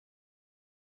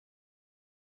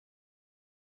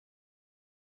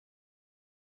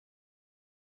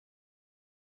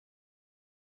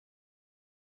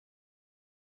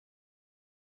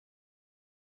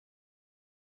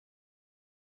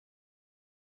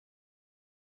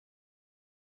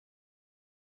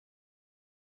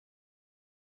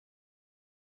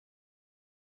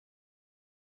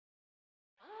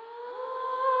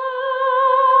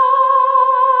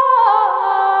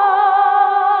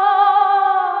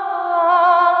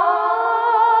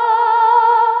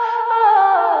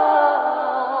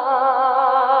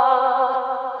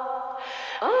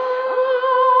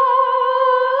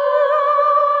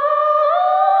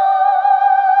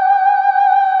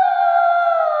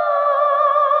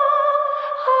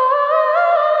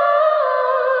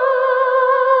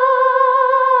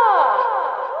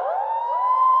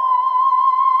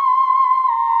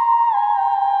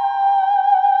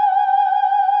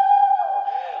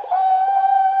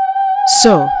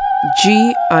So,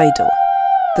 GIDLE,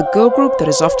 the girl group that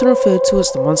is often referred to as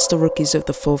the monster rookies of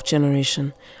the fourth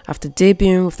generation, after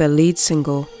debuting with their lead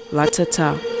single, La Ta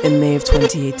Ta, in May of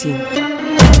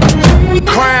 2018.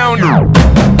 Crown.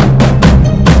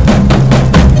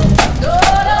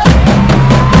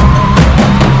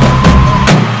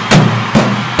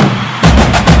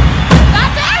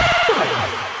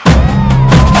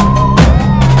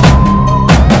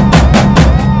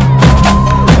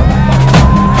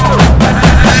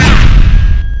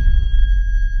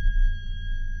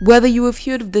 Whether you have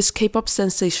heard of this K-pop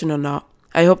sensation or not,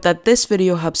 I hope that this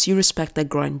video helps you respect their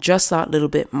grind just that little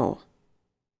bit more.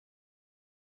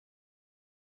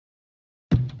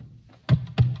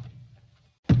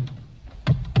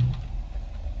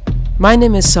 My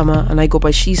name is Summer and I go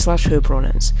by she/her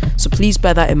pronouns, so please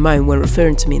bear that in mind when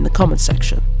referring to me in the comment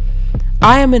section.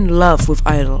 I am in love with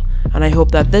I-DLE and I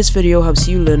hope that this video helps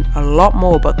you learn a lot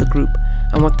more about the group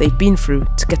and what they've been through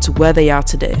to get to where they are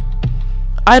today.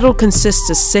 I-DLE consists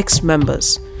of 6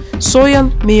 members. SOYEON,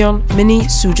 MIYEON, MINNIE,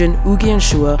 SOOJIN, Oogie and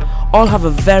Shua all have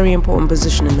a very important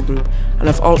position in the group and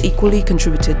have all equally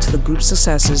contributed to the group's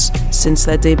successes since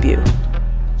their debut.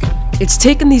 It's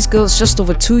taken these girls just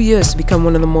over 2 years to become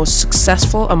one of the most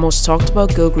successful and most talked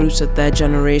about girl groups of their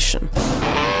generation.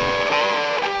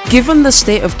 Given the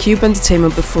state of Cube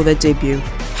Entertainment before their debut,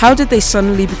 how did they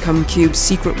suddenly become Cube's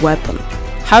secret weapon?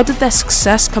 How did their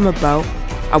success come about,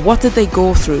 and what did they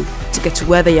go through to get to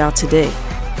where they are today?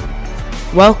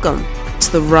 Welcome to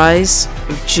the rise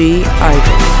of GIDLE.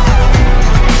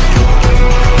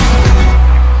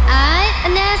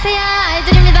 안녕하세요,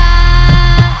 아이들입니다.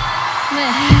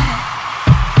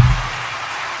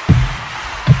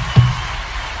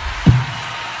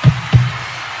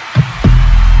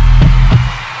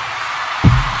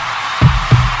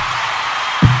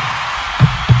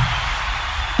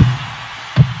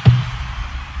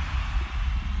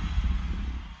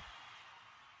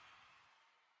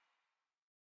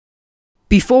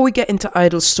 Before we get into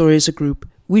I-DLE's story as a group,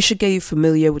 we should get you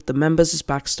familiar with the members'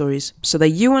 backstories so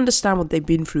that you understand what they've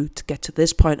been through to get to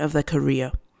this point of their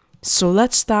career. So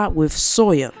let's start with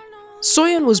SOYEON.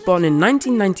 SOYEON was born in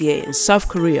 1998 in South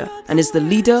Korea and is the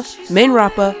leader, main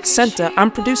rapper, center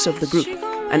and producer of the group,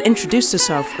 and introduced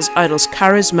herself as I-DLE's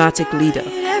charismatic leader.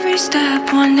 Every step,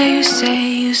 one day you say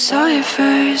you saw it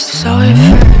first, saw it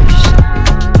first.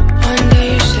 One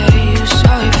day you say you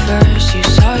saw it first, you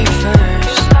saw it first.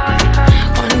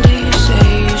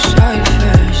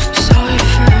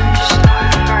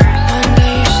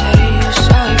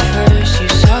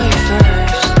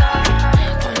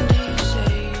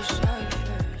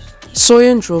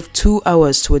 SOYEON drove 2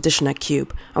 hours to audition at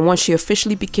Cube, and once she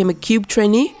officially became a Cube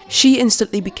trainee, she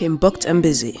instantly became booked and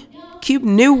busy. Cube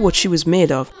knew what she was made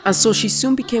of, and so she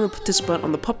soon became a participant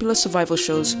on the popular survival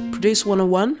shows Produce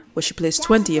 101, where she placed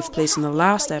 20th place in the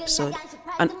last episode,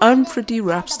 and Unpretty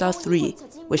Rap Star 3,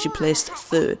 where she placed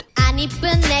 3rd. 안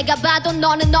이쁜 내가 봐도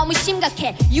너는 너무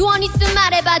심각해. 유언 있음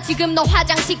말해봐 지금 너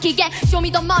화장시키게.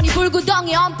 쇼미더머니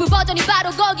불구덩이 엄프 버전이 바로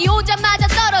거기 오자마자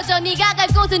떨어져. 네가 갈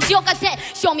곳은 지옥 같아.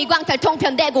 쇼미 광탈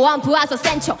통편되고 엄프 와서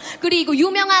센쳐. 그리고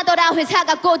유명하더라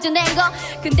회사가 꽂아낸 거.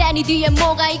 근데 네 뒤에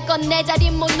뭐가 있건 내 자리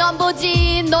못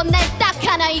넘보지. 넌 날 딱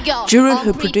하나 이겨. During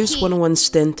her Produce 101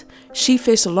 stint, she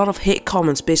faced a lot of hate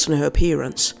comments based on her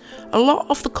appearance. A lot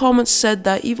of the comments said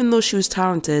that even though she was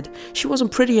talented, she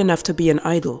wasn't pretty enough to be an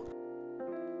idol.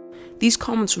 These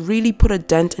comments really put a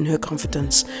dent in her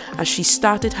confidence as she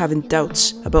started having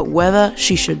doubts about whether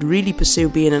she should really pursue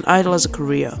being an idol as a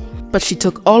career. But she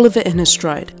took all of it in her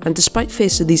stride and despite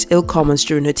facing these ill comments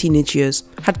during her teenage years,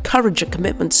 had courage and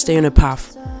commitment to stay on her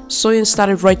path. SOYEON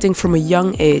started writing from a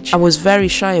young age and was very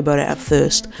shy about it at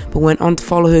first, but went on to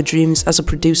follow her dreams as a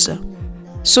producer.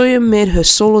 SOYEON made her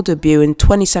solo debut in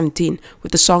 2017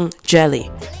 with the song GIDLE,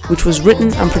 which was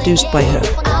written and produced by her.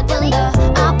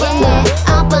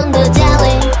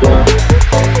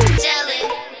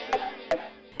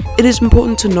 It is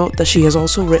important to note that she has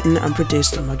also written and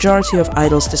produced a majority of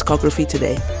I-DLE's discography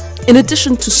today. In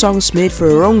addition to songs made for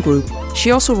her own group,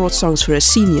 she also wrote songs for her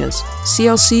seniors,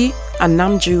 CLC and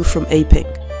Namju from A-Pink.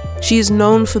 She is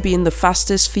known for being the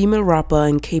fastest female rapper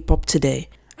in K-pop today,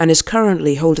 and is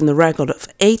currently holding the record of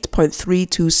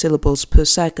 8.32 syllables per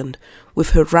second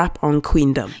with her rap on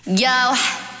Queendom. Yo,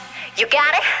 you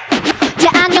got it? 자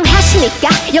안녕하십니까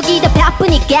여기다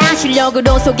바쁘니까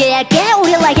실력으로 소개할게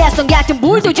우리 like 해성 같은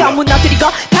물도 좀 무너뜨리고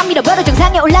밥 밀어버려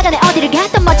정상에 올라가네 어디를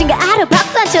갔던 멋진가 알아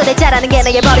박수 한 쳐대 잘하는 게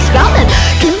나의 버릇이거든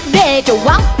근데 저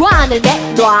왕관을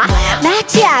내놔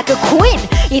나자 그 queen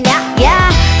이 나야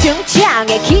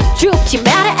등장에 기죽지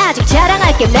마라 아직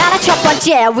자랑할 게 많아 첫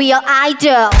번째 real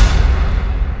idol.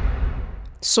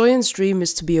 SOYEON's dream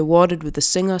is to be awarded with the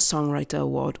Singer-Songwriter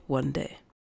Award one day.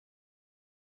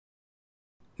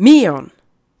 MIYEON,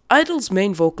 IDLE's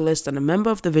main vocalist and a member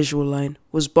of the visual line,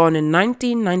 was born in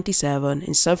 1997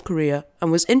 in South Korea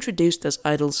and was introduced as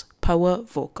IDLE's power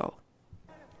vocal.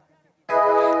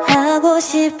 하고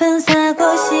싶은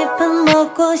사고 싶은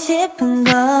먹고 싶은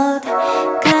것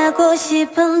가고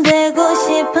싶은 되고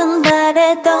싶은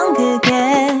바랬던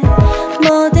그게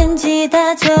뭐든지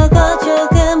다 적어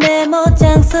조금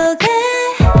메모장 속에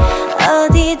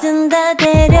어디든 다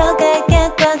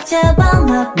데려갈게 꽉 잡아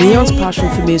my baby. MIYEON's passion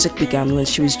for music began when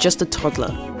she was just a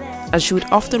toddler, as she would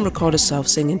often record herself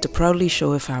singing to proudly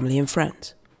show her family and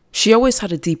friends. She always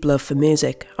had a deep love for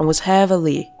music and was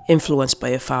heavily influenced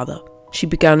by her father. She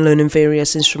began learning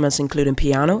various instruments including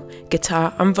piano,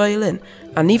 guitar and violin,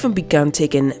 and even began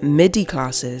taking MIDI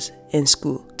classes in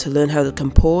school to learn how to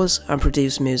compose and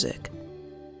produce music.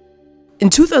 In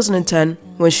 2010,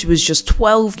 when she was just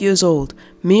 12 years old,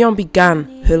 MIYEON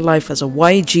began her life as a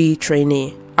YG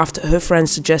trainee after her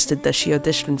friends suggested that she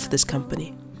audition for this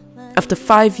company. After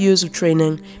 5 years of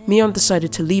training, MIYEON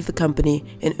decided to leave the company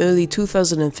in early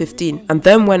 2015 and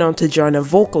then went on to join a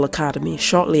vocal academy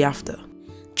shortly after.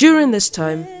 During this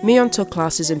time, MIYEON took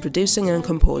classes in producing and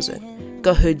composing,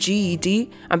 got her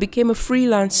GED and became a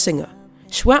freelance singer.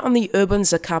 She went on the Urban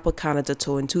Zacapa Canada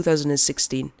tour in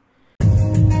 2016.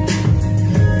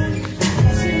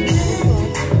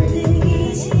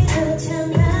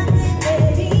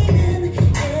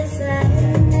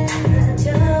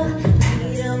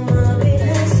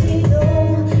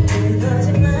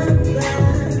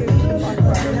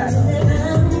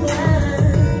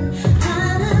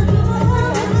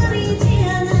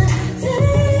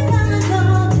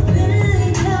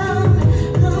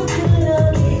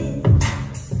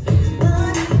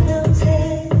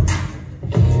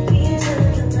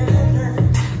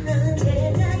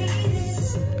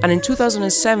 And in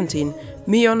 2017,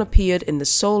 MIYEON appeared in the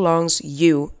So Long's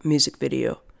You music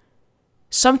video.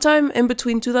 Sometime in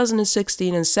between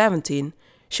 2016 and 17,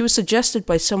 she was suggested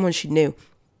by someone she knew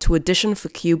to audition for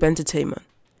Cube Entertainment.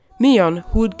 MIYEON,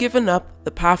 who had given up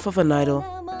the path of an idol,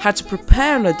 had to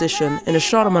prepare an audition in a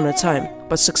short amount of time,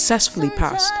 but successfully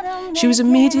passed. She was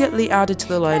immediately added to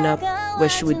the lineup, where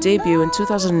she would debut in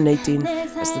 2018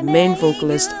 as the main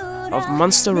vocalist of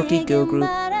monster rookie girl group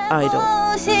I-DLE.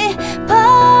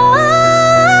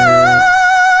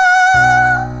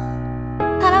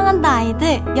 사랑한다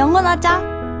아이들 영원하자.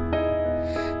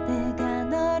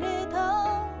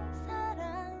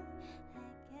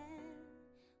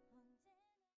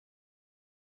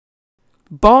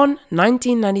 Born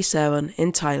 1997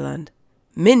 in Thailand,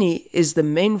 MINNIE is the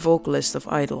main vocalist of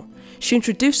I-DLE. She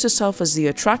introduced herself as the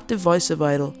attractive voice of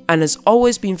I-DLE and has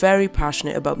always been very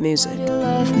passionate about music.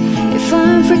 If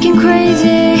I'm freaking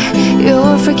crazy,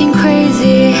 you're freaking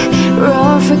crazy, we're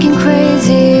all freaking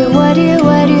crazy. Why do you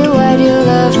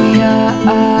love me?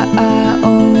 I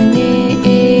only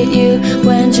need you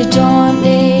when you don't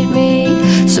need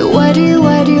me. So why do you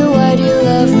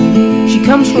love me? She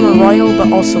comes from a royal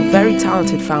but also very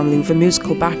talented family with a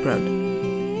musical background.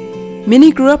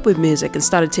 MINNIE grew up with music and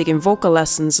started taking vocal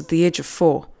lessons at the age of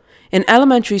 4. In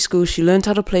elementary school, she learned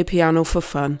how to play piano for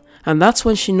fun, and that's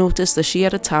when she noticed that she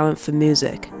had a talent for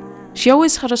music. She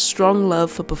always had a strong love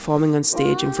for performing on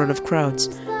stage in front of crowds,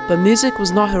 but music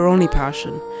was not her only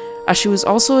passion, as she was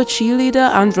also a cheerleader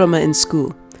and drummer in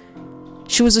school.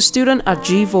 She was a student at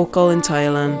G-Vocal in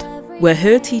Thailand, where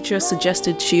her teacher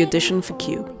suggested she audition for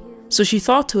Cube. So she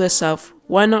thought to herself,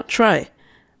 why not try?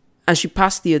 And she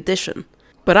passed the audition.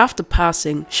 But after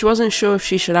passing, she wasn't sure if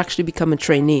she should actually become a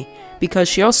trainee, because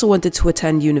she also wanted to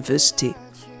attend university.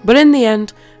 But in the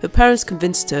end, her parents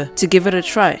convinced her to give it a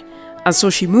try, and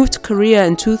so she moved to Korea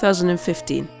in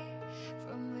 2015.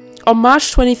 On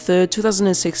March 23,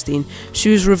 2016,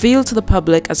 she was revealed to the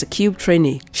public as a Cube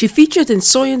trainee. She featured in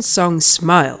SOYEON's song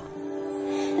Smile.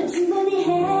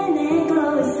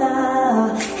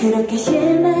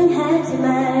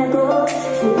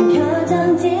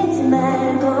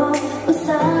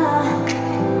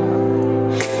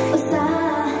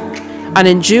 And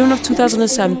in June of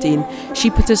 2017, she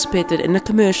participated in a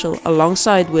commercial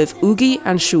alongside with Oogie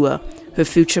and Shua, her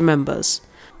future members.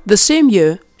 The same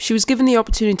year, she was given the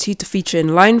opportunity to feature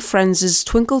in Line Friends'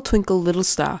 Twinkle Twinkle Little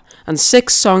Star and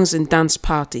 6 songs in Dance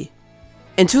Party.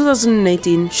 In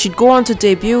 2018, she'd go on to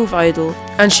debut with I-DLE,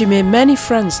 and she made many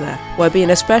friends there, while being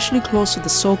especially close with the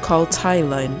so-called Thai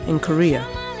line in Korea.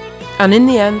 And in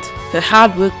the end, her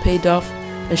hard work paid off,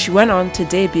 and she went on to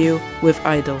debut with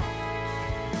I-DLE.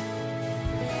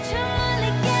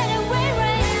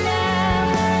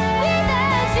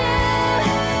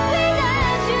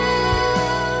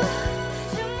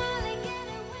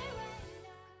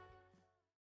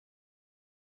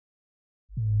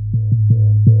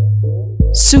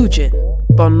 SOOJIN,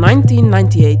 born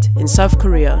 1998 in South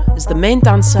Korea, is the main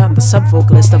dancer and the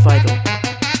sub-vocalist of I-DLE.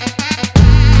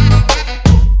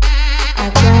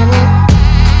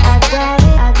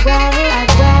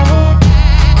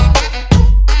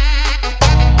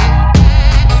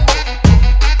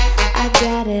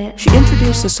 She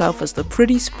introduced herself as the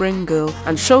pretty spring girl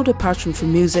and showed her passion for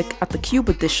music at the Cube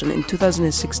audition in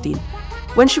 2016.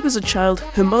 When she was a child,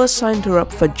 her mother signed her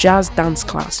up for jazz dance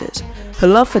classes. Her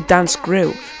love for dance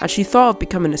grew, and she thought of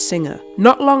becoming a singer.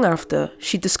 Not long after,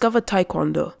 she discovered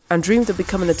Taekwondo and dreamed of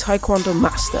becoming a Taekwondo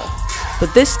master.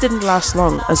 But this didn't last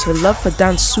long, as her love for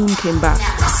dance soon came back.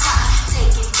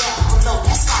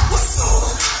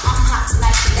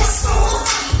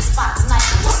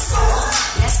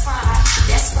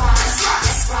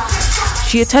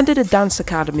 She attended a dance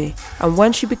academy, and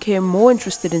when she became more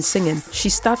interested in singing, she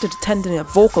started attending a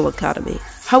vocal academy.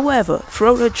 However,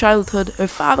 throughout her childhood, her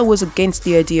father was against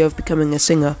the idea of becoming a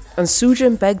singer, and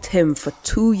SOOJIN begged him for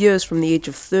 2 years from the age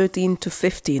of 13 to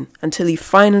 15 until he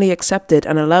finally accepted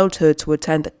and allowed her to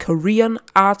attend a Korean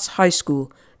arts high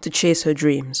school to chase her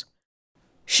dreams.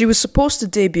 She was supposed to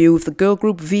debut with the girl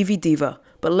group VV Diva,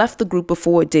 but left the group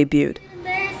before it debuted.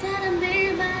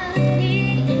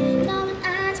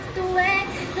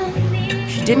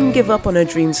 She didn't give up on her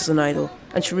dreams as an idol,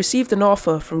 and she received an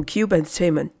offer from Cube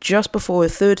Entertainment just before her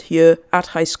 3rd year at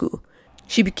high school.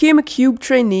 She became a Cube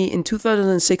trainee in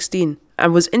 2016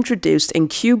 and was introduced in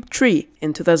Cube 3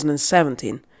 in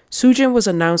 2017. SOOJIN was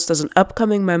announced as an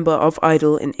upcoming member of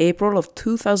I-DLE in April of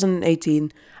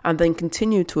 2018 and then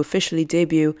continued to officially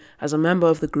debut as a member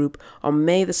of the group on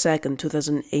May 2nd,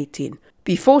 2018.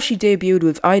 Before she debuted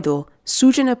with I-DLE,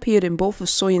 SOOJIN appeared in both of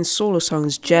SOYEON's solo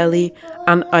songs GIDLE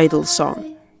and I-DLE song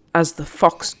as the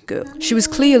Fox Girl. She was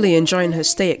clearly enjoying her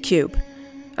stay at Cube,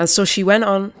 and so she went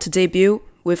on to debut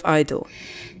with I-DLE.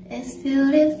 It's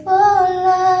beautiful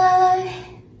life.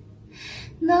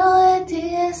 너의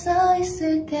뒤에 서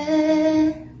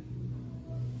있을게.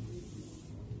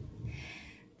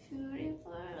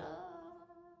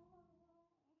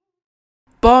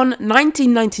 Born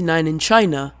 1999 in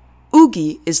China,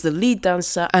 Oogie is the lead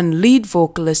dancer and lead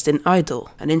vocalist in I-DLE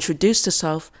and introduced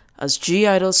herself as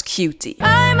GIDLE's cutie.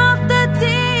 I'm off the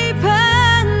deep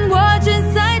end, watch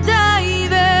inside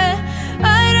diving.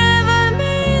 I never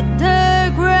meet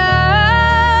the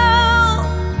ground.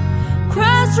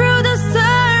 Cross through the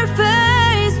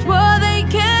surface, well they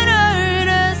can't hurt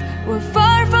us. We're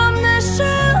far from the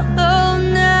shallow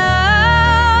now.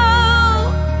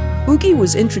 Oogie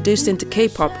was introduced into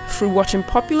K-pop through watching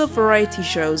popular variety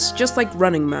shows just like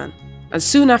Running Man, and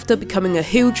soon after becoming a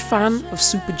huge fan of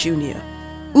Super Junior.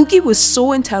 Oogie was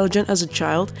so intelligent as a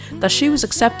child that she was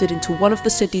accepted into one of the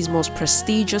city's most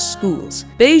prestigious schools,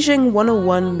 Beijing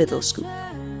 101 Middle School.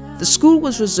 The school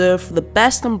was reserved for the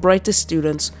best and brightest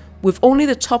students, with only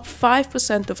the top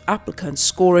 5% of applicants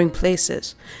scoring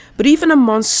places. But even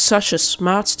amongst such a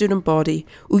smart student body,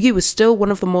 Oogie was still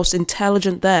one of the most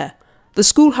intelligent there. The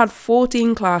school had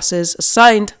 14 classes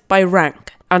assigned by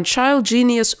rank, and child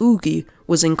genius Oogie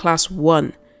was in class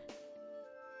 1.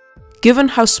 Given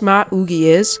how smart Oogie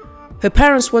is, her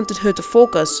parents wanted her to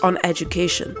focus on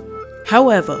education.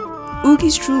 However,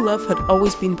 Oogie's true love had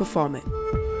always been performing.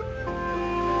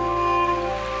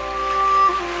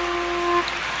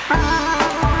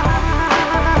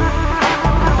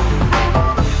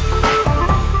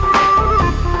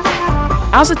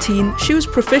 As a teen, she was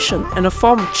proficient in a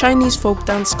form of Chinese folk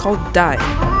dance called Dai.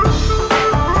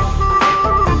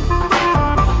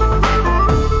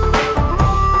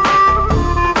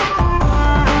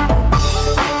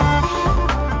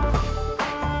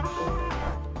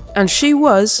 And she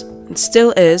was, and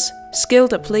still is,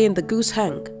 skilled at playing the goose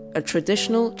hang, a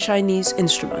traditional Chinese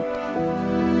instrument.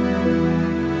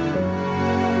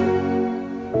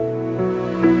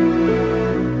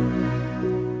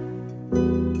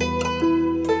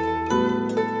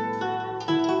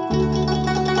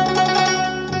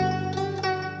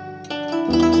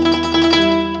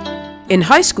 In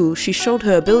high school, she showed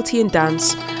her ability in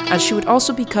dance, and she would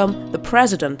also become the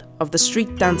president of the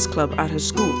street dance club at her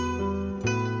school.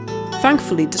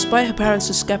 Thankfully, despite her parents'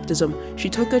 skepticism, she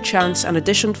took her chance and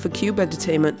auditioned for Cube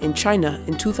Entertainment in China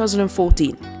in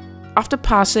 2014. After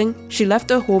passing, she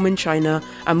left her home in China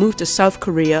and moved to South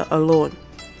Korea alone.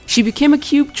 She became a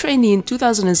Cube trainee in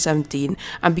 2017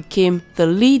 and became the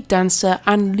lead dancer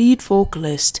and lead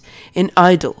vocalist in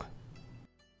I-DLE.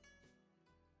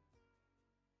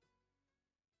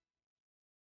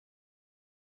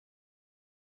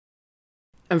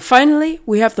 And finally,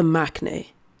 we have the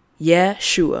MINNIE. Yeah,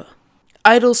 sure.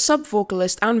 I-DLE's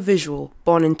sub-vocalist and visual,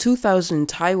 born in 2000 in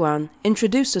Taiwan,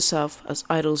 introduced herself as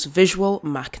I-DLE's visual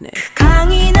MINNIE.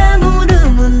 강인한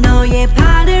울음은 너의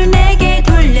발을 내게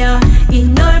돌려 이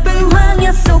넓은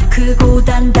황야 속 크고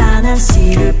단단한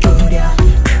씨를 뿌려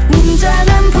그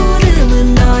웅장한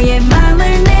부름은 너의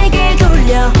맘을 내게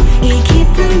돌려 이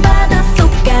깊은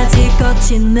바닷속까지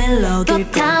거친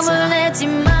멜로디를 꽂아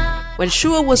When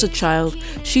Shua was a child,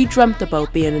 she dreamt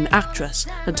about being an actress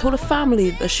and told her family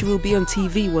that she will be on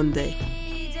TV one day.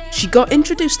 She got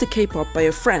introduced to K-pop by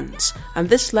her friends, and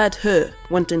this led her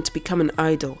wanting to become an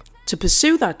idol. To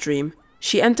pursue that dream,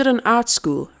 she entered an art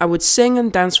school and would sing and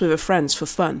dance with her friends for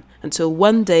fun, until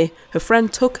one day her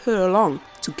friend took her along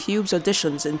to Cube's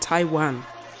auditions in Taiwan.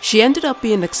 She ended up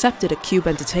being accepted at Cube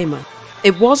Entertainment.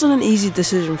 It wasn't an easy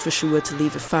decision for Shua to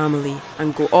leave her family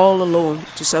and go all alone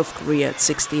to South Korea at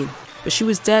 16, but she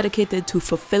was dedicated to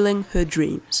fulfilling her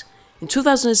dreams. In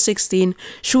 2016,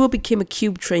 Shua became a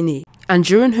Cube trainee, and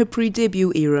during her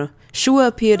pre-debut era, Shua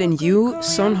appeared in Yoo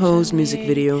Sun-ho's music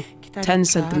video,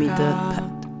 10cm Pet.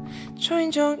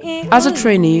 As a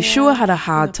trainee, Shua had a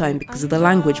hard time because of the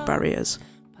language barriers.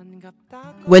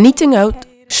 When eating out,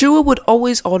 Shua would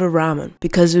always order ramen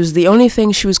because it was the only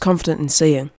thing she was confident in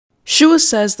saying. Shua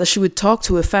says that she would talk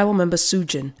to her fellow member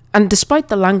SOOJIN, and despite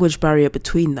the language barrier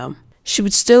between them, she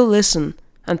would still listen.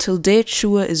 Until date,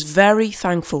 Shua is very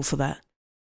thankful for that.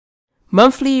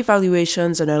 Monthly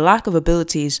evaluations and her lack of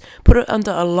abilities put her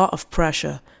under a lot of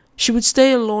pressure. She would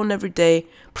stay alone every day,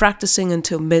 practicing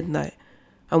until midnight,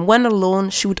 and when alone,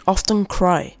 she would often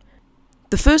cry.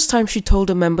 The first time she told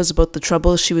her members about the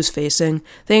troubles she was facing,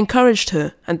 they encouraged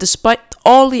her, and despite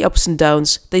all the ups and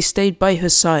downs, they stayed by her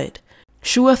side.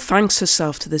 Shua thanks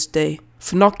herself to this day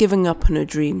for not giving up on her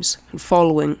dreams and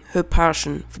following her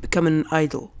passion for becoming an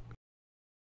idol.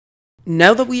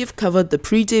 Now that we have covered the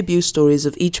pre-debut stories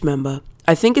of each member,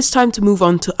 I think it's time to move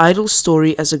on to IDLE's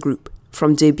story as a group,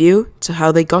 from debut to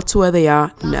how they got to where they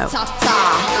are now.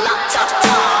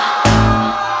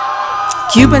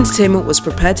 Cube Entertainment was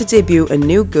prepared to debut a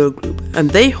new girl group, and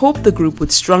they hoped the group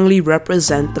would strongly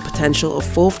represent the potential of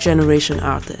fourth generation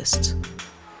artists.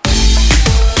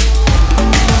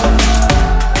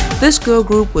 This girl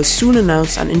group was soon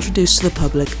announced and introduced to the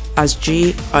public as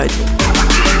GIDLE.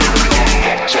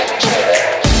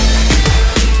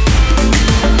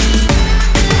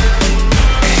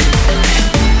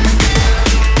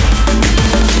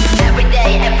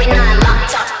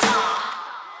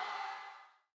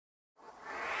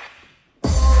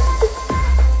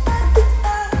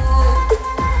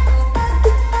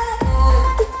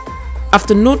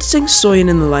 After noticing SOYEON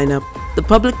in the lineup, the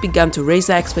public began to raise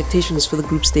their expectations for the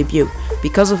group's debut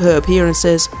because of her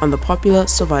appearances on the popular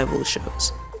survival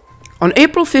shows. On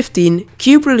April 15,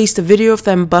 Cube released a video of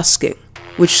them busking,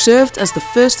 which served as the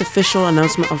first official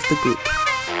announcement of the group.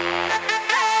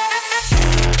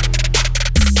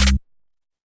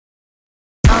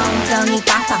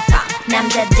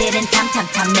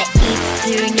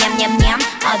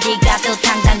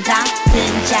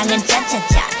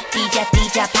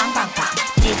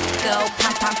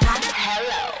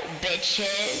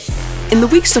 In the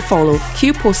weeks to follow,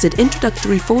 Cube posted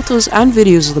introductory photos and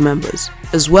videos of the members,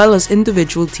 as well as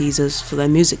individual teasers for their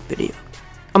music video.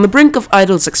 On the brink of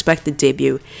IDLE's expected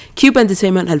debut, Cube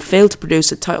Entertainment had failed to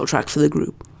produce a title track for the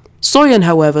group. SOYEON,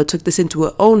 however, took this into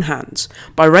her own hands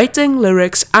by writing,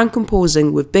 lyrics and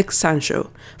composing with Big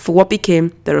Sancho for what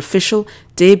became their official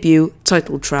debut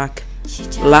title track,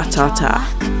 La Ta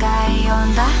Ta.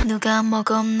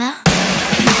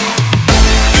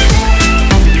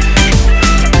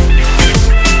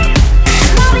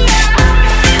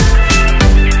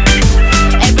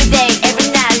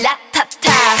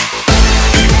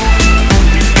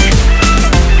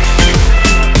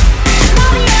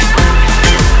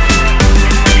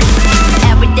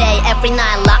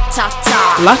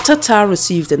 La Ta Ta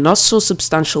received a not so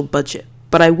substantial budget,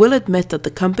 but I will admit that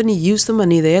the company used the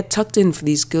money they had tucked in for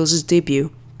these girls' debut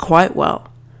quite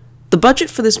well. The budget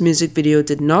for this music video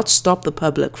did not stop the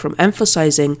public from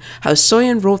emphasizing how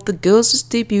SOYEON wrote the girls'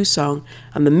 debut song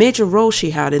and the major role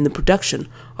she had in the production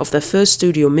of their first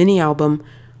studio mini album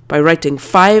by writing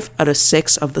 5 out of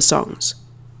 6 of the songs.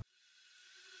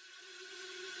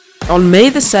 On May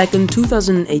the 2nd,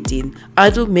 2018,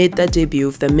 IDLE made their debut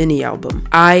of their mini album,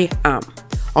 I Am.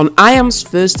 On I Am's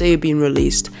first day of being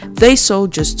released, they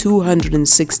sold just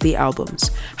 260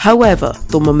 albums. However,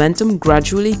 the momentum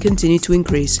gradually continued to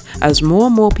increase as more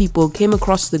and more people came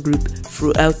across the group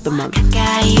throughout the month.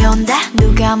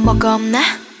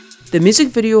 The music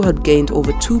video had gained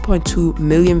over 2.2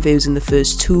 million views in the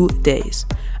first 2 days,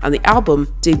 and the album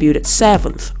debuted at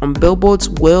 7th on Billboard's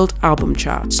World Album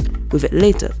Charts, with it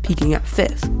later peaking at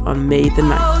 5th on May the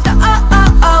 9th.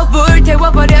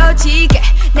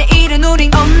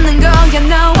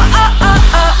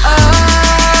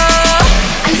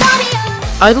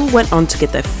 IDLE went on to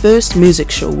get their first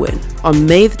music show win on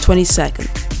May the 22nd,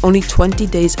 only 20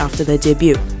 days after their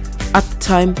debut, at the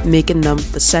time making them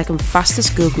the second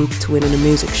fastest girl group to win in a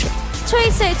music show.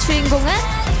 초이스의 주인공은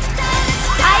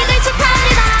아이들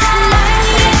축하합니다.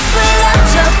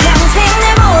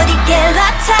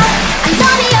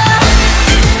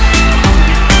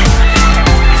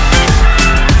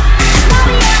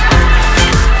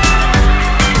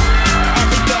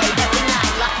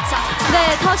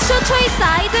 네, 더쇼 초이스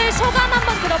아이들 소감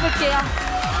한번 들어볼게요.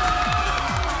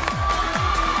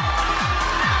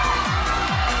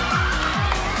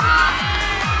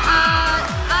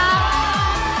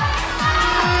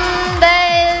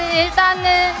 네,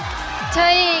 일단은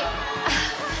저희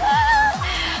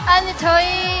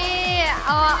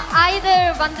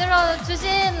아이들 만들어 주신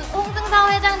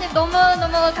홍승상 회장님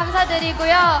너무너무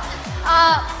감사드리고요.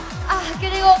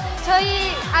 그리고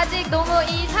저희 아직 너무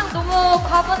이 상 너무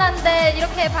과분한데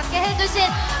이렇게 받게 해주신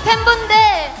팬분들,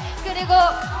 그리고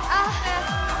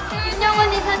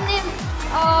윤영훈 이사님,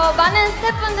 많은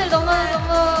스태프분들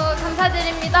너무너무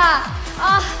감사드립니다.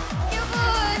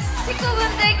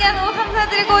 식구분들께 너무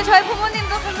감사드리고, 저희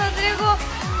부모님도 감사드리고,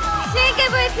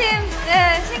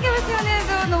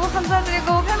 신기부팀님도 너무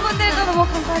감사드리고, 팬분들도 너무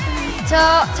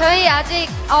감사드립니다. 저희 아직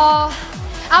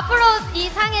앞으로 이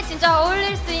상에 진짜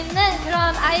어울릴 수 있는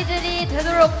그런 아이들이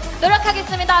되도록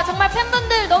노력하겠습니다. 정말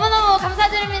팬분들 너무너무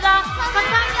감사드립니다.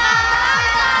 감사합니다.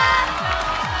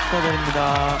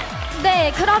 축하드립니다.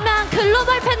 네, 그러면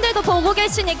글로벌 팬들도 보고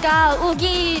계시니까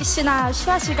우기 씨나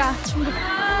슈아 씨가 충분히.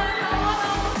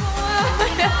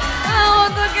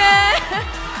 어떡해.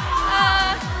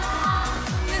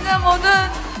 진짜 모든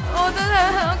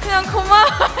그냥 고마워요.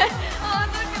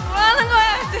 어떻게 뭐라는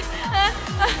거야.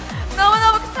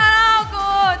 너무너무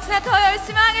사랑하고 제가 더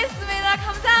열심히 하겠습니다.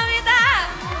 감사합니다.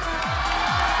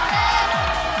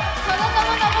 저도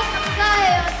너무너무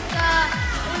감사해요. 진짜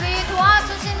우리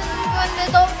도와주시는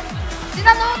분들도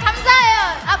진짜 너무 감사해요.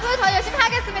 앞으로 더 열심히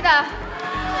하겠습니다.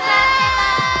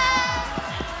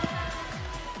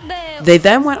 They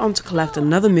then went on to collect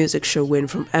another music show win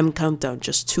from M Countdown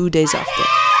just 2 days after.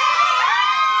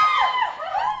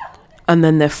 And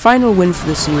then their final win for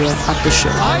this year at the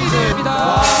show.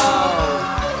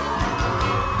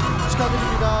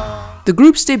 The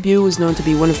group's debut was known to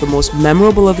be one of the most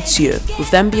memorable of its year, with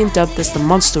them being dubbed as the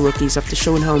Monster Rookies after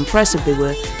showing how impressive they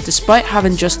were, despite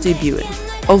having just debuted.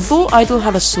 Although IDLE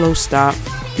had a slow start,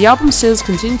 the album sales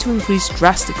continued to increase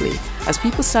drastically, as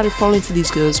people started falling for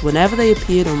these girls whenever they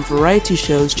appeared on variety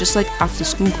shows just like After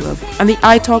School Club and the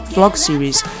iTalk vlog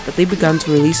series that they began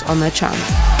to release on their channel.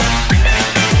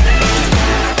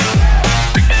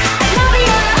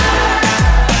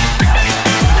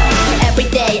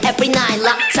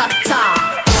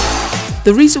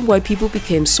 The reason why people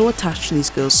became so attached to these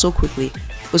girls so quickly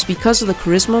was because of the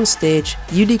charisma on stage,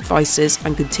 unique voices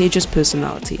and contagious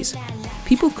personalities.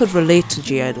 People could relate to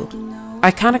GIDLE. I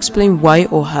can't explain why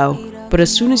or how, but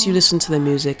as soon as you listen to their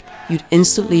music, you'd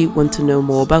instantly want to know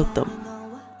more about them.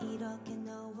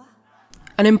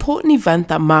 An important event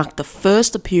that marked the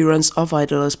first appearance of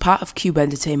IDLE as part of Cube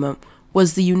Entertainment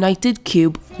was the United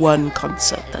Cube 1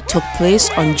 concert that took place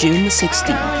on June the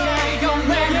 16th.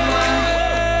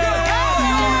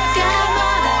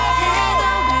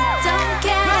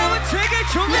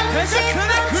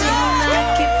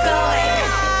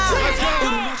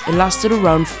 It lasted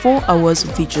around 4 hours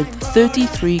and featured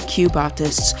 33 Cube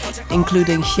artists,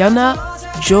 including Hyuna,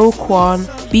 Jo Kwon,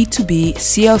 B2B,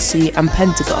 CLC and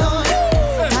Pentagon.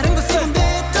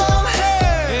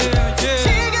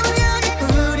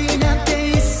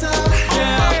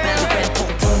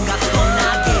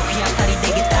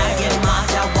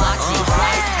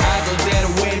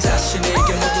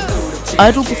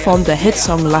 IDLE performed their hit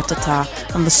song Latata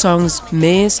and the songs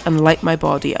Maze and Light My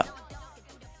Body Up.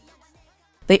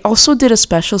 They also did a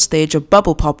special stage of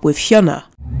Bubble Pop with Hyuna.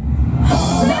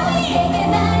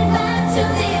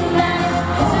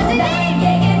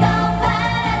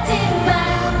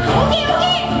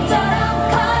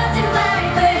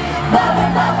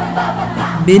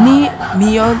 MINNIE,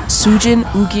 MIYEON, SOOJIN,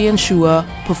 Ugi and Shua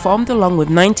performed along with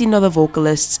 19 other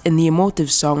vocalists in the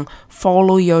emotive song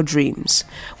Follow Your Dreams,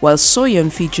 while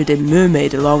SOYEON featured in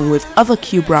Mermaid along with other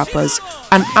Cube rappers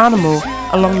and Animal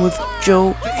along with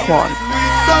Jo Kwon.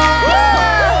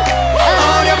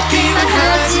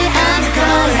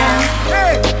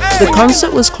 The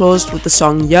concert was closed with the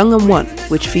song Young and One,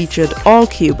 which featured all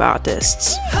Cube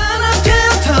artists.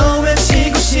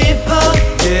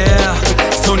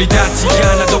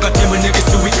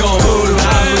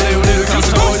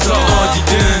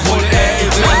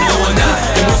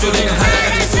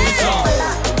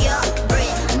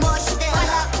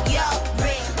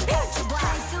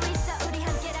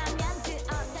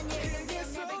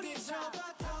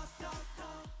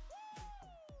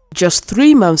 Just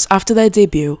 3 months after their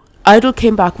debut, I-DLE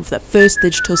came back with their first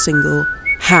digital single,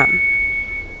 Han.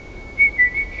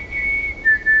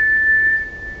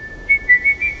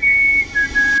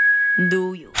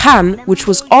 Han, which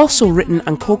was also written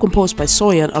and co-composed by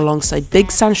SOYEON alongside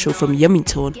Big Sancho from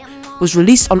MIYEON, was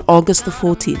released on August the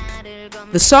 14th.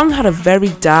 The song had a very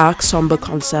dark, somber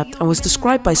concept and was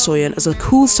described by SOYEON as a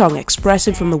cool song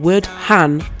expressing from the word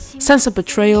Han, sense of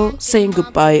betrayal, saying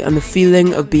goodbye and the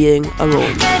feeling of being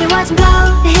alone.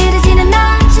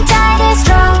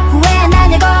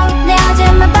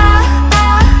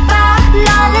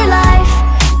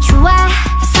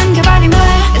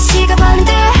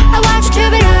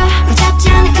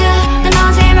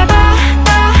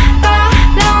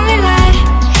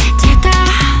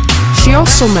 She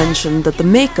also mentioned that the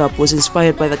makeup was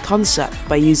inspired by the concept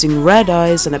by using red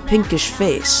eyes and a pinkish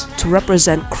face to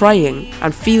represent crying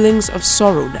and feelings of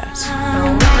sorrowness.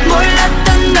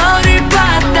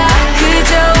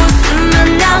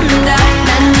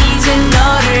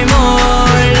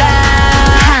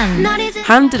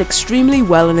 Han did extremely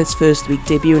well in its first week,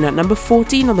 debuting at number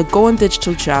 14 on the Go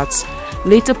Digital charts,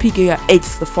 later peaking at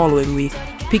 8th the following week,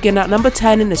 peaking at number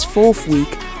 10 in its 4th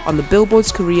week on the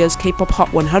Billboard's Korea's K-pop Hot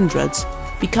 100s,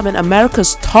 becoming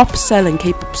America's top-selling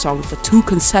K-pop song for 2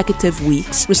 consecutive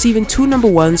weeks, receiving 2 number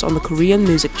 1s on the Korean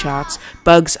music charts,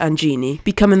 Bugs and Genie,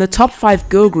 becoming the top 5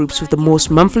 girl groups with the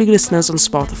most monthly listeners on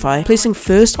Spotify, placing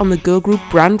first on the girl group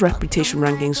brand reputation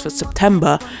rankings for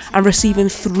September, and receiving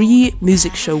 3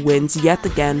 music show wins yet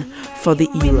again for the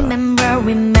era.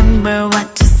 Remember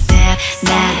what you said.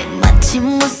 나는 마치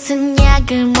무슨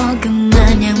약을 먹은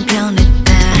마냥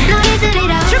변했다.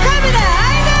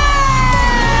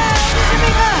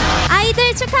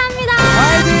 아이들 축하합니다.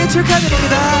 아이들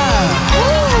축하드립니다.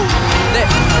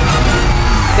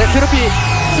 네, 트로피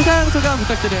수상 소감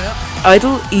부탁드려요.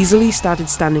 I-DLE easily started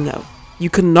standing out. You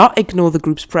could not ignore the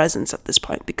group's presence at this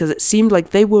point because it seemed like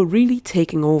they were really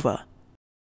taking over.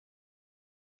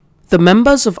 The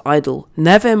members of I-DLE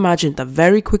never imagined that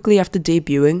very quickly after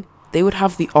debuting, they would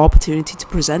have the opportunity to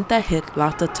present their hit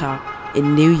Ratata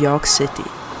in New York City.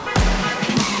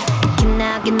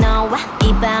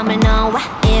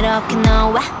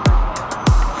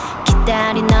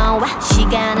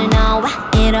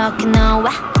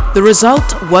 The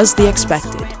result was the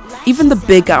expected. Even the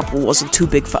Big Apple wasn't too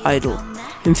big for I-DLE.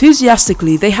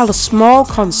 Enthusiastically, they held a small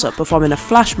concert performing a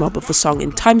flash mob of the song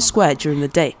in Times Square during the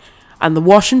day, and the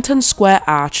Washington Square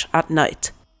Arch at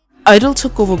night. I-DLE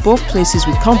took over both places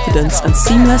with confidence and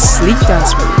seamless, sleek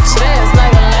dance moves.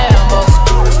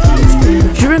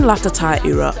 During Ratata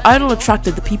era, I-DLE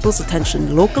attracted the people's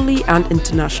attention locally and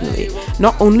internationally,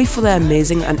 not only for their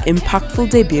amazing and impactful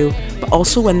debut, but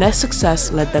also when their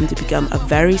success led them to become a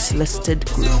very solicited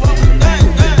group.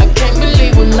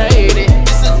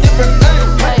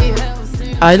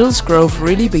 I-DLE's growth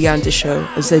really began to show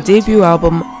as their debut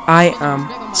album, I Am,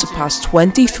 surpassed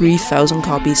 23,000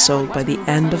 copies sold by the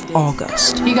end of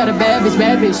August.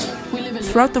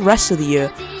 Throughout the rest of the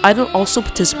year, I-DLE also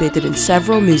participated in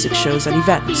several music shows and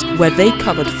events, where they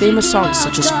covered famous songs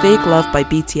such as Fake Love by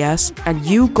BTS and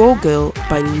You Go Girl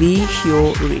by Lee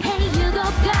Hyo-ri.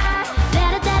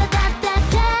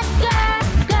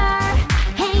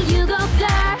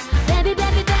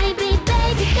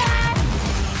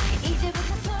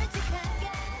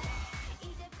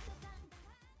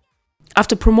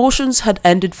 After promotions had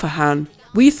ended for Han,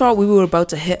 we thought we were about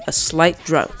to hit a slight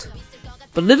drought.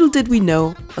 But little did we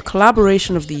know, a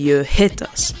collaboration of the year hit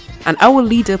us, and our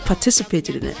leader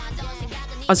participated in it.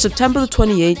 On September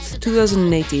 28,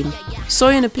 2018,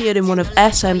 SOYEON appeared in one of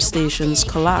SM Station's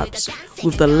collabs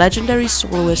with the legendary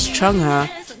soloist Chung-ha,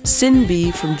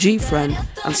 Sin-B from G-Friend,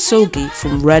 and Seulgi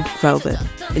from Red Velvet,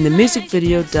 in the music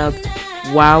video dubbed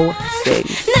Wow Thing.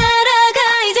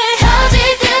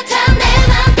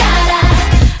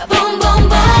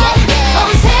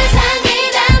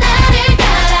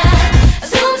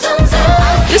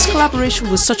 This collaboration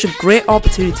was such a great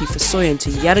opportunity for SOYEON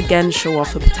to yet again show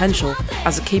off her potential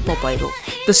as a K-pop idol.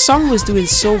 The song was doing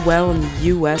so well in the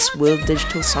US World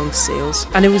Digital Song Sales,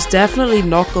 and it was definitely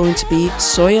not going to be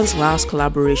SOYEON's last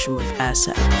collaboration with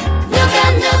SM.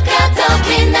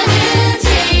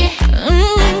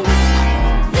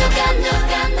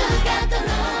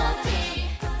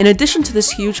 In addition to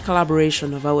this huge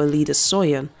collaboration of our leader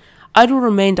SOYEON, I-DLE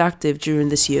remained active during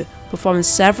this year, performing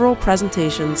several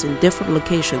presentations in different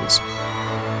locations.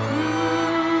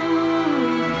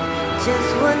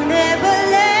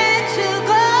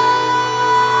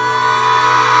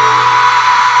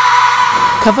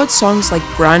 Covered songs like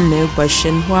Brand New by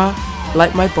Shinhwa,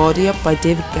 Light My Body Up by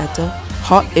David Guetta,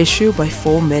 Hot Issue by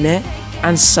 4 Minute,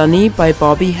 and Sunny by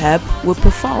Bobby Hebb would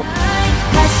perform.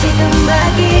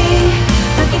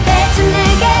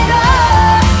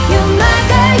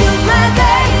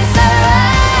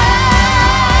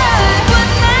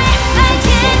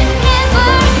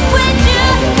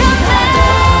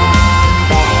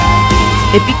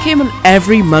 It became an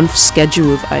every month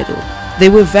schedule of I-DLE. They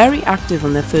were very active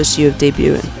on their first year of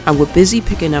debuting and were busy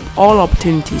picking up all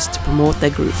opportunities to promote their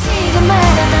group.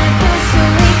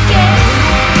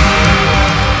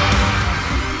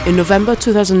 In November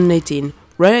 2018,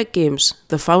 Riot Games,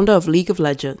 the founder of League of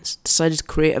Legends, decided to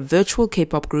create a virtual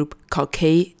K-pop group called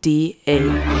KDA.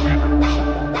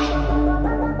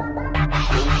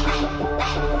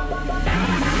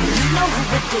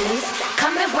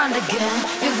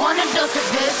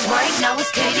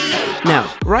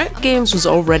 Now, Riot Games was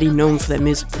already known for their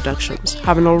music productions,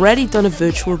 having already done a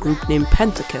virtual group named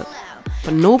Pentakill,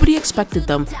 but nobody expected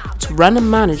them to run and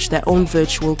manage their own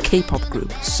virtual K-pop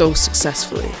group so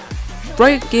successfully.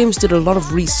 Riot Games did a lot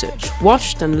of research,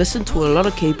 watched and listened to a lot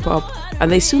of K-pop,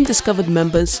 and they soon discovered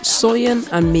members SOYEON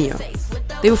and MIYEON.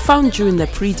 They were found during their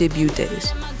pre-debut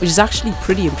days, which is actually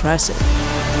pretty impressive.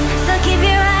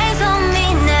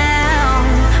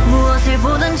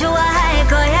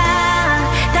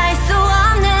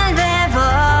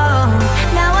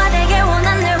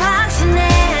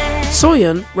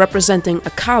 SOYEON, representing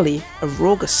Akali, a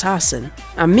rogue assassin,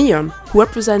 and MIYEON, who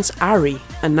represents Ari,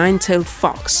 a nine-tailed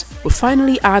fox, were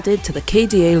finally added to the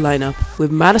KDA lineup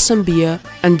with Madison Beer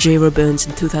and Jayra Burns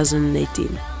in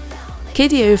 2018.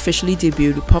 KDA officially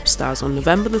debuted with Popstars on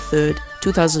November 3rd,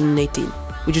 2018,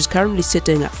 which is currently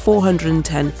sitting at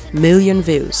 410 million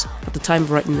views at the time of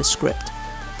writing the script.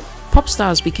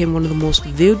 Popstars became one of the most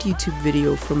viewed YouTube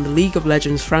videos from the League of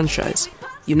Legends franchise,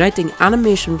 uniting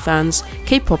animation fans,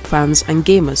 K-pop fans, and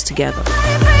gamers together.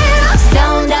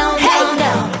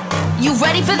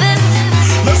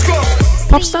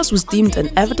 Popstars was deemed an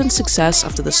evident success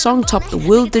after the song topped the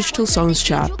World Digital Songs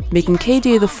chart, making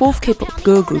KDA the 4th K-pop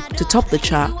girl group to top the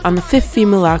chart and the 5th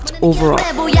female act overall.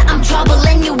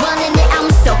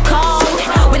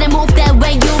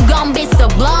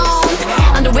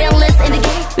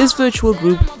 This virtual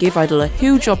group gave I-DLE a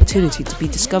huge opportunity to be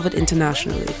discovered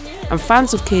internationally, and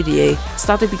fans of KDA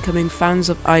started becoming fans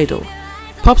of I-DLE.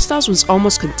 Popstars was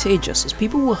almost contagious as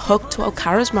people were hooked to how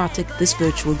charismatic this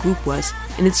virtual group was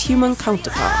in its human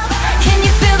counterpart. Can you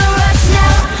feel the rush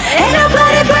now? Ain't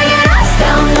nobody bringing us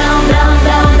down, down, down,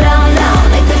 down, down,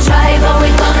 down. They could try, but we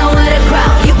don't know where to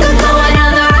crowd. You could go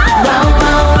another round, round,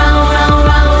 round, round,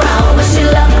 round, round. Wish you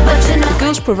luck, but you know. The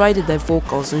girls provided their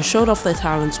vocals and showed off their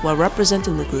talents while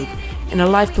representing the group in a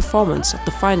live performance at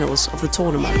the finals of the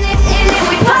tournament.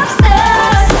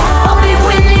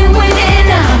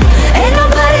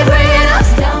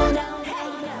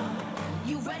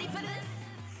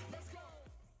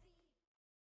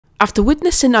 After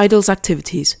witnessing I-DLE's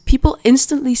activities, people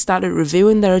instantly started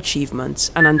reviewing their achievements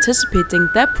and anticipating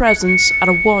their presence at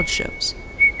award shows.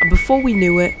 And before we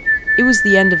knew it, it was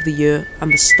the end of the year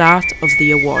and the start of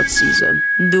the award season.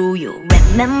 Do you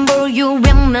remember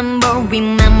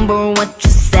what you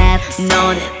said?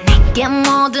 너는 내게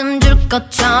뭐든 줄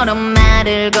것처럼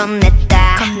말을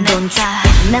건넸다. Don't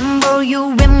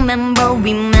you remember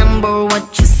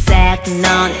what you said?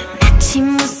 너는 마치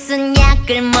무슨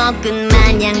약을 먹은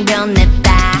마냥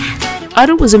변했다.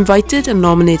 I-DLE was invited and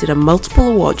nominated at multiple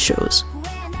award shows.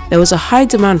 There was a high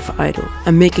demand for I-DLE,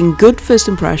 and making good first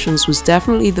impressions was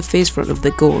definitely the face front of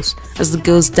their goals, as the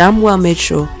girls damn well made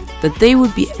sure that they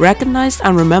would be recognized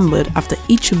and remembered after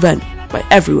each event by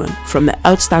everyone from their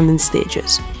outstanding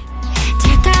stages.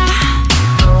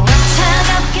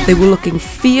 They were looking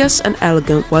fierce and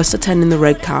elegant whilst attending the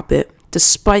red carpet,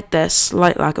 despite their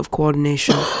slight lack of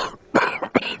coordination.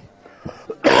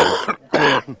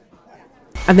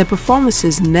 And their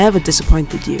performances never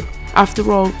disappointed you.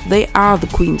 After all, they are the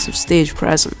queens of stage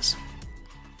presence.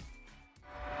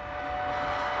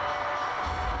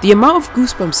 The amount of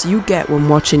goosebumps you get when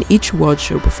watching each award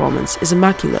show performance is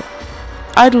immaculate.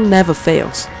 I-DLE never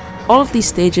fails. All of these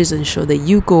stages ensure that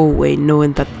you go away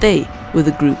knowing that they were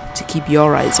the group to keep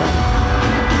your eyes on.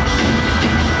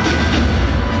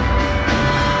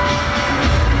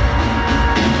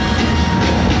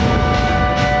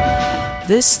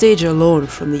 This stage alone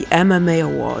from the MMA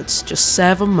Awards, just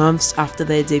 7 months after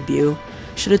their debut,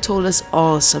 should have told us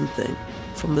all something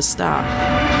from the start.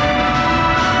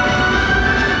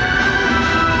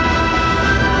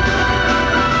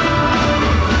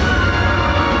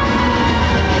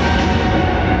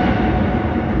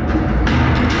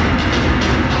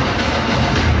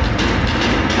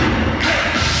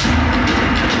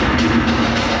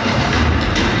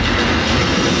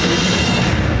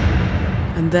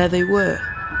 there they were,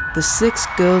 the 6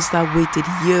 girls that waited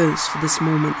years for this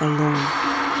moment alone.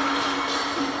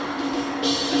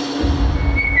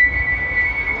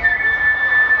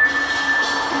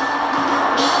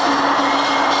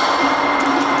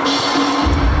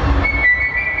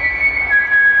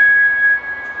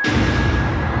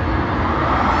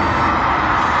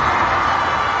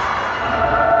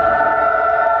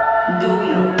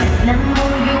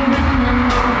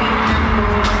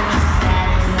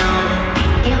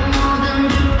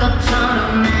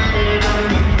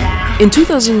 In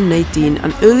 2018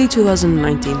 and early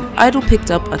 2019, IDLE picked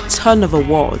up a ton of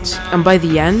awards, and by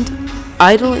the end,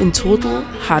 IDLE in total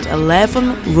had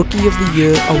 11 Rookie of the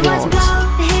Year awards.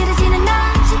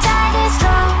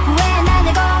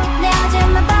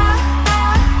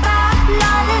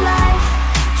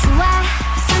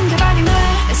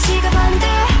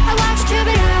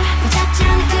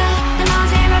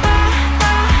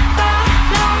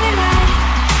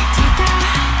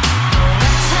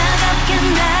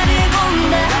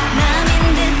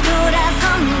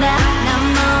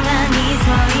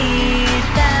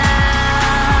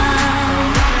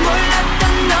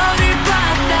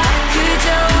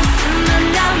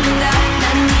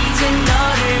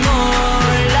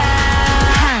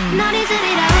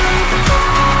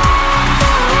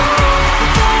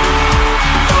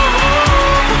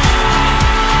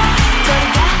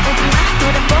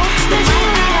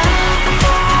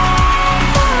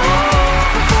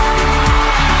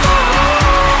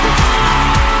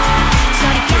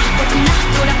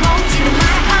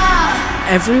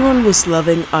 Everyone was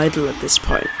loving IDLE at this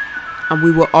point, and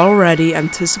we were already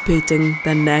anticipating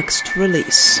their next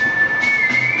release.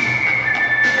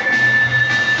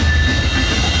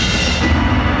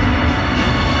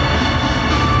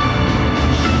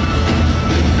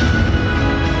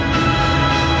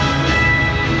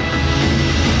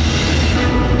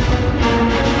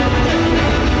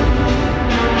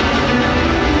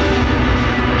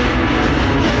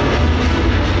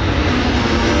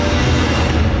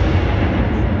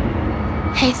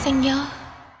 Hey Senor.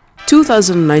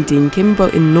 2019 came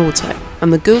about in no time,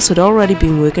 and the girls had already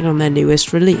been working on their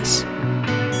newest release.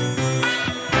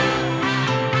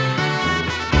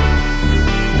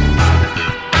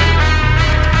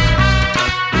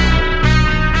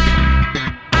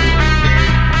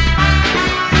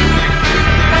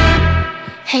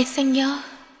 Hey Senor.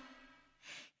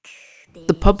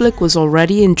 The public was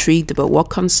already intrigued about what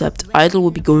concept IDLE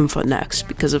would be going for next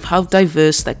because of how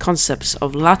diverse their concepts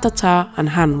of Ratata and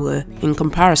Han were in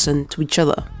comparison to each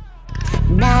other.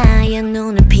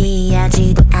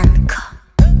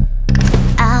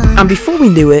 And before we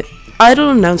knew it,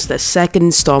 IDLE announced their second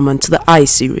installment to the I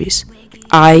series,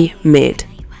 I Made.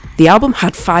 The album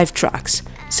had 5 tracks: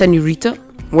 Senorita,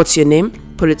 What's Your Name,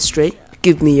 Put It Straight,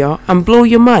 Give Me Your, and Blow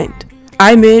Your Mind.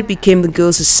 I Made became the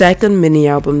girls' second MINNIE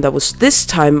album that was this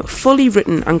time fully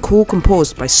written and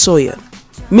co-composed by SOYEON.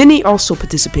 MINNIE also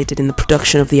participated in the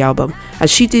production of the album,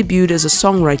 as she debuted as a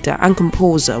songwriter and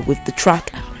composer with the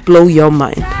track Blow Your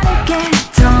Mind.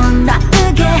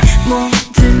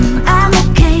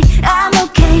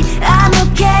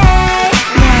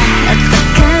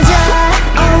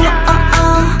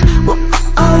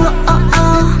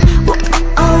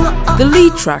 The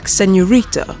lead track,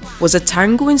 Senorita, was a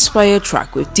tango-inspired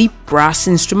track with deep brass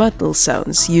instrumental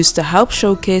sounds used to help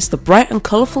showcase the bright and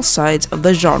colourful sides of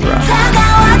the genre.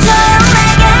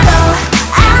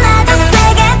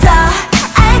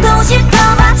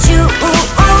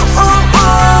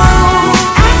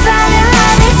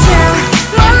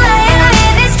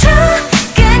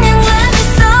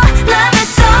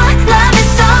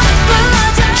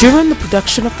 During the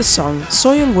production of the song,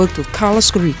 SOYEON worked with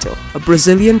Carlos Garito, a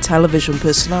Brazilian television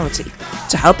personality,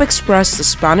 to help express the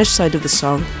Spanish side of the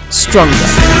song, Stronger.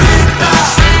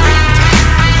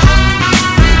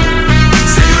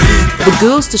 The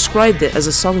girls described it as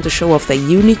a song to show off their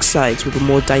unique sides with a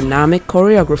more dynamic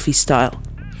choreography style,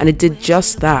 and it did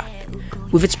just that.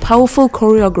 With its powerful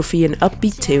choreography and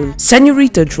upbeat tune,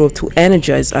 Senorita drove to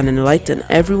energize and enlighten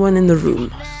everyone in the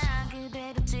room.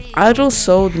 IDLE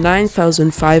sold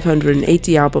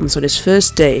 9,580 albums on its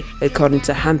first day, according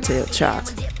to Hanteo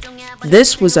chart.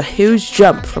 This was a huge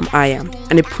jump from I Am,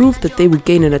 and it proved that they were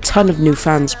gaining a ton of new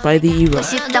fans by the era.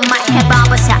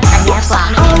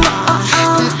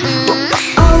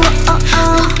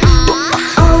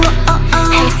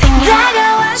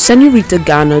 Senorita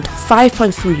garnered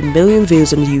 5.3 million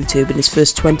views on YouTube in its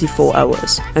first 24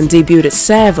 hours and debuted at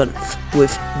 7th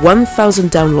with 1,000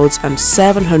 downloads and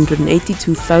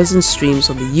 782,000 streams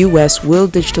on the US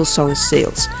World Digital Songs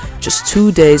Sales just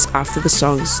 2 days after the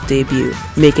song's debut,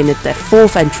 making it their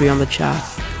 4th entry on the chart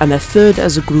and their 3rd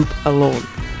as a group alone.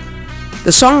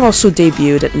 The song also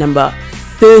debuted at number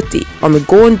 30 on the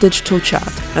Go Digital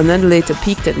chart and then later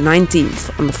peaked at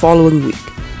 19th on the following week.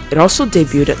 It also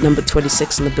debuted at number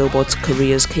 26 on the Billboard's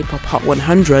Korea's K-pop Hot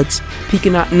 100s,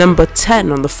 peaking at number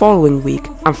 10 on the following week,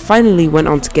 and finally went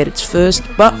on to get its first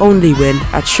but only win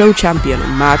at Show Champion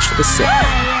on March the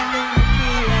 6th.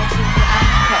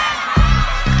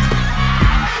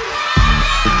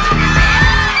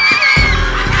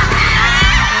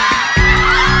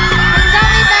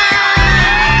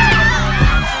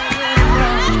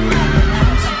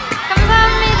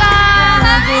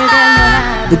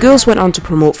 The girls went on to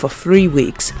promote for 3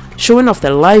 weeks, showing off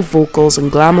their live vocals and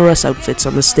glamorous outfits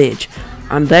on the stage,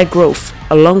 and their growth,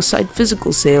 alongside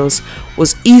physical sales,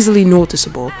 was easily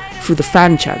noticeable through the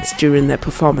fan chants during their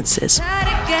performances.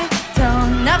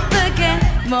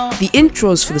 The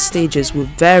intros for the stages were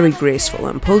very graceful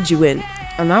and pulled you in,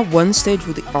 and that one stage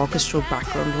with the orchestral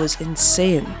background was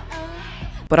insane.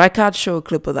 But I can't show a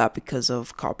clip of that because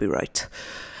of copyright.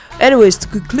 Anyways, to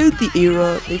conclude the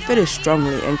era, they finished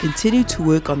strongly and continued to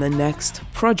work on their next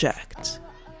project.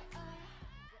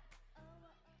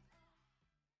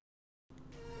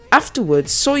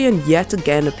 Afterwards, SOYEON yet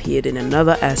again appeared in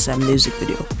another SM music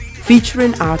video,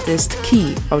 featuring artist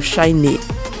Key of SHINee,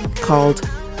 called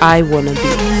I Wanna Be.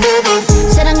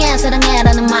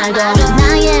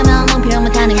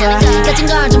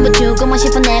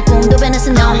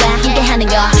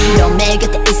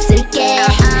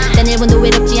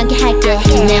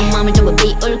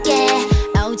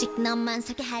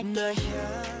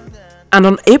 And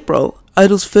on April,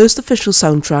 I-DLE's first official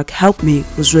soundtrack, Help Me,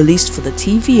 was released for the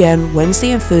TVN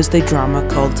Wednesday and Thursday drama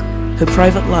called Her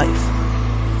Private Life.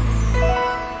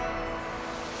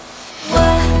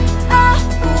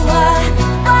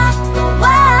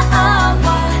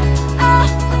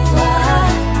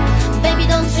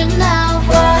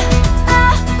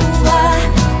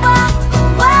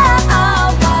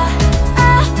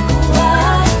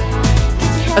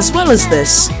 As well as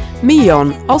this,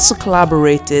 MIYEON also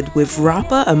collaborated with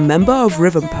rapper and member of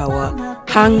Rhythm Power,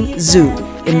 Hang Zoo,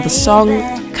 in the song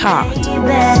Card.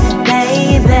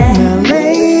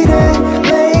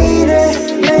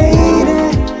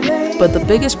 But the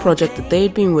biggest project that they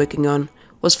had been working on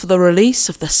was for the release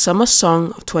of the summer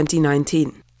song of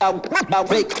 2019. Hey,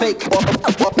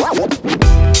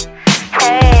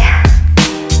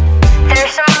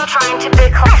 there's someone trying to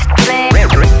be close to me.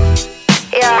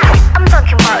 Yeah, I'm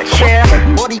talking about you.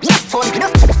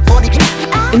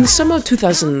 In the summer of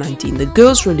 2019, the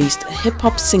girls released a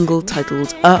hip-hop single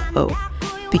titled Uh-Oh,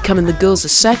 becoming the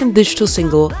girls' second digital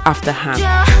single after Han.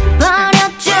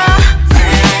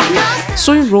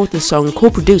 SOYEON wrote the song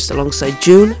co-produced alongside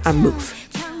June and Move.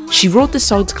 She wrote this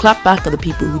song to clap back at the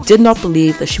people who did not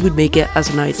believe that she would make it as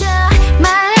an idol.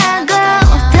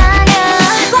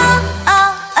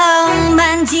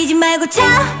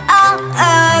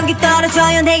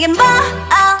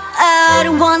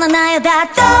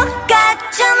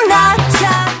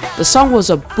 The song was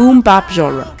a boom bap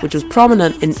genre, which was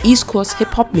prominent in East Coast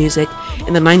hip-hop music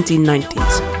in the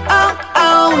 1990s.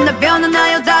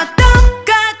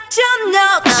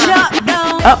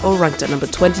 Uh-Oh ranked at number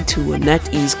 22 on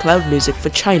NetEase Cloud Music for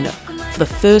China for the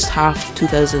first half of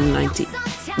 2019,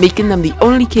 making them the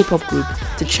only K-pop group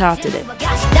to chart in it.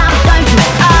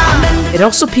 It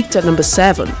also peaked at number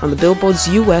 7 on the Billboard's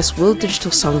US World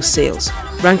Digital Song Sales,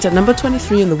 ranked at number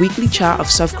 23 on the weekly chart of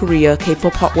South Korea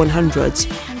K-pop Hot 100s,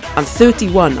 and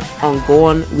 31 on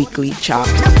Go Weekly chart.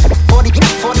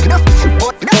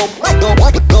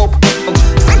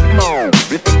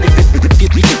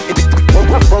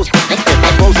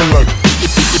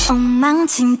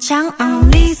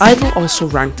 I-DLE also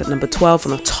ranked at number 12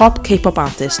 on the top K-pop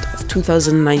artist of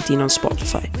 2019 on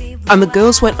Spotify, and the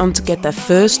girls went on to get their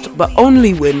first but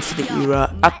only win for the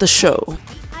era at the show.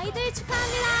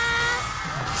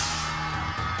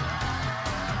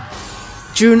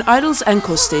 During I-DLE's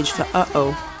encore stage for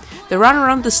Uh-Oh, they ran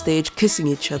around the stage kissing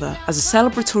each other as a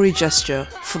celebratory gesture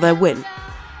for their win.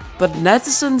 But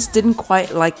netizens didn't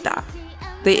quite like that.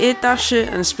 They ate that shit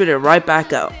and spit it right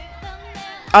back out.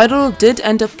 I-DLE did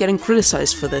end up getting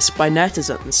criticized for this by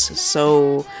netizens,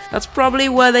 so that's probably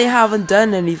why they haven't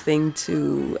done anything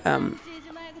too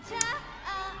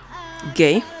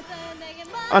gay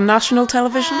on national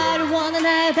television.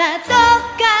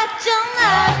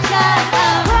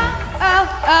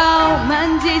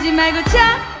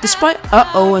 Despite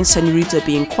Uh-Oh and Senorita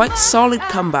being quite solid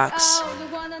comebacks,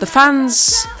 the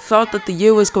fans thought that the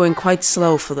year was going quite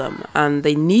slow for them and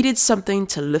they needed something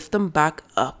to lift them back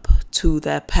up to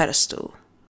their pedestal.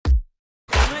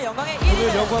 영광의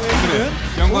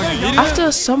After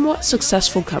a somewhat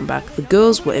successful comeback, the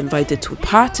girls were invited to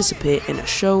participate in a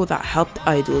show that helped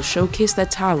idols showcase their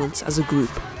talents as a group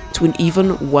to an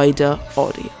even wider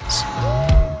audience.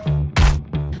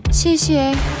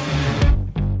 시시해.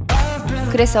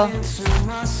 그래서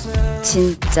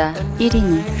진짜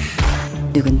 1위는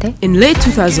누군데? In late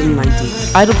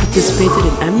 2019, IDLE participated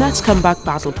in Mnet's comeback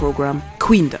battle program,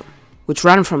 Queendom, which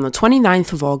ran from the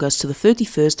 29th of August to the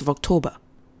 31st of October.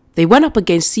 They went up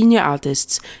against senior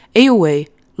artists AOA,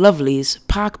 Lovelyz,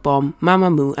 Park Bomb,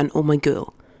 Mamamoo and Oh My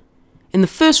Girl. In the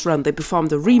first round, they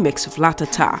performed a remix of La Ta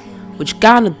Ta, which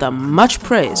garnered them much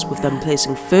praise, with them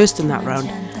placing first in that round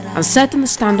and setting the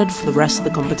standard for the rest of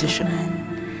the competition.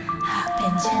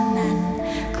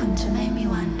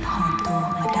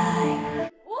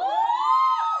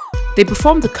 They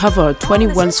performed a cover of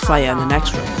 21's Fire in the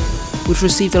next round, which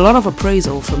received a lot of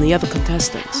appraisal from the other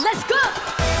contestants. Let's go!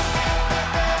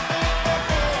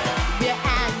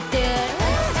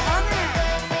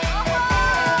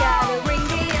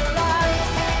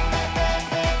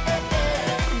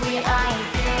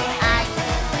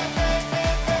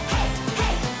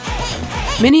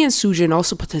 MINNIE and SOOJIN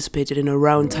also participated in a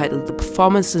round titled the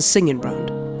Performance and Singing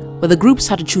Round, where the groups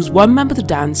had to choose one member to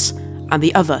dance and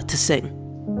the other to sing.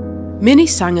 MINNIE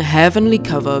sang a heavenly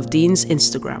cover of Dean's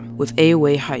Instagram with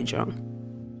AOA Haijong.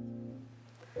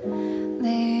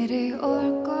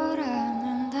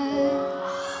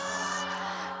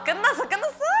 끝났어!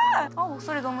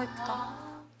 목소리 너무 예쁘다.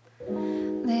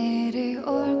 내일이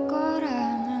올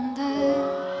거라는데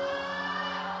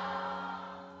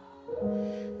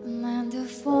난 두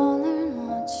폰을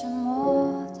놓지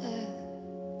못해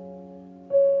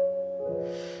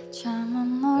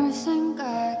잠은 올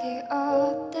생각이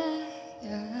없대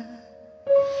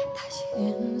다시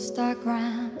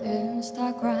Instagram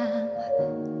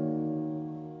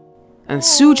And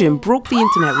SOOJIN broke the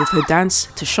internet with her dance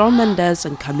to Shawn Mendes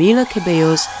and Camila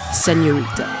Cabello's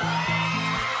Señorita.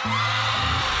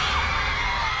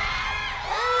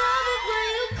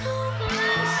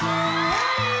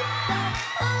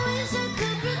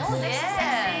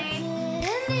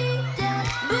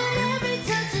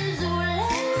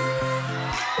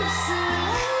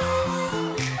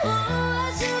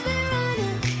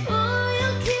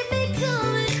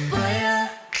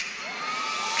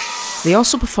 They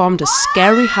also performed a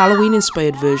scary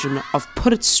Halloween-inspired version of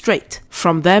Put It Straight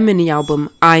from their mini album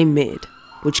I Made,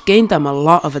 which gained them a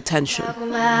lot of attention.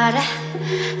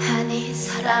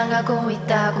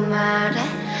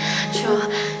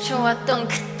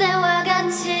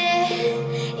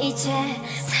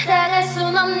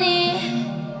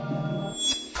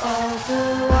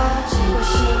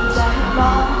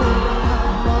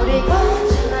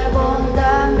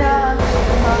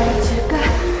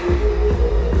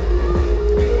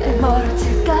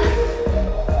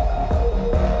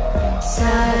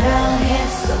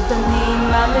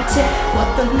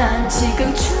 어떤 난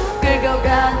지금 죽을 것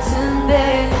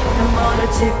같은데 난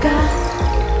멀어질까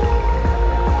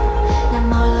난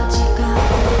멀어질까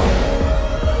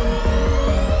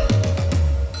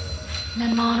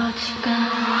난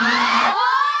멀어질까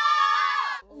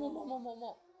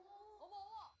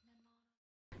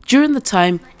During the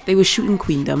time they were shooting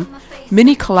Queendom,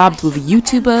 MINNIE collabed with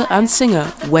YouTuber and singer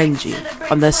Wenji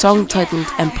on their song titled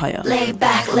Empire. Lay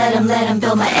back, let 'em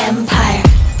build my empire.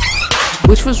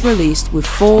 Which was released with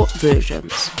 4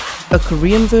 versions: a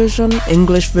Korean version,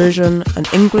 English version, an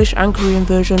English and Korean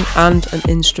version, and an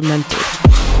instrumental.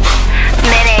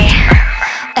 MINNIE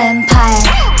Empire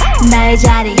나의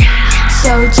자리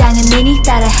쇼장의 MINNIE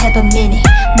따라 해봐 MINNIE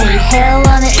내일 hell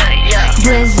on it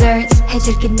blizzards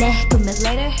해줄게 내 꿈을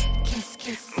later kiss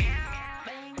kiss.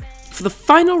 For the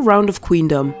final round of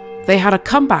Queendom, they had a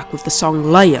comeback with the song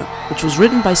Lion, which was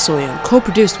written by SOYEON,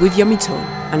 co-produced with Yummy-tone,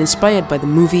 and inspired by the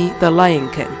movie The Lion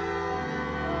King.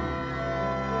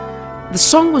 The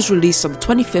song was released on the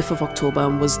 25th of October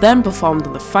and was then performed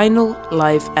in the final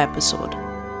live episode.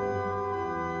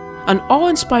 An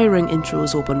awe-inspiring intro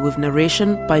was opened with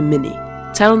narration by MINNIE,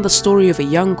 telling the story of a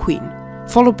young queen,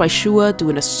 followed by Shua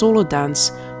doing a solo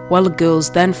dance, while the girls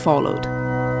then followed.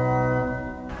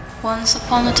 Once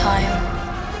upon a time,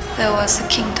 there was a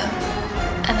kingdom,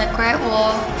 and a great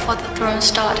war for the throne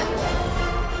started.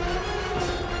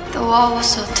 The war was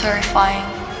so terrifying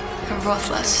and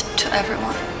ruthless to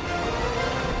everyone.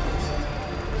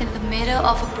 In the middle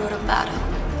of a brutal battle,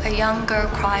 a young girl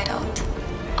cried out,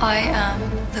 "I am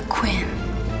the queen."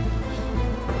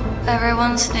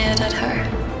 Everyone sneered at her,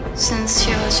 since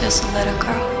she was just a little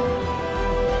girl.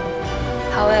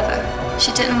 However,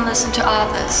 she didn't listen to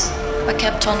others, but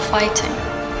kept on fighting.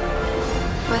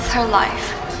 With her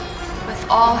life, with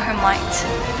all her might,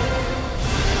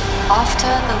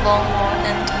 After the long war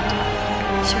ended,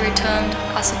 she returned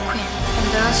as a queen, and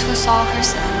those who saw her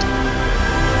said,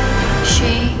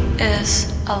 "She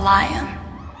is a lion."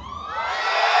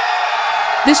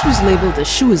 This was labelled as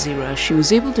Shua's era. She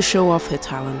was able to show off her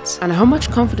talents and how much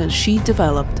confidence she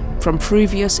developed from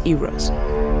previous eras.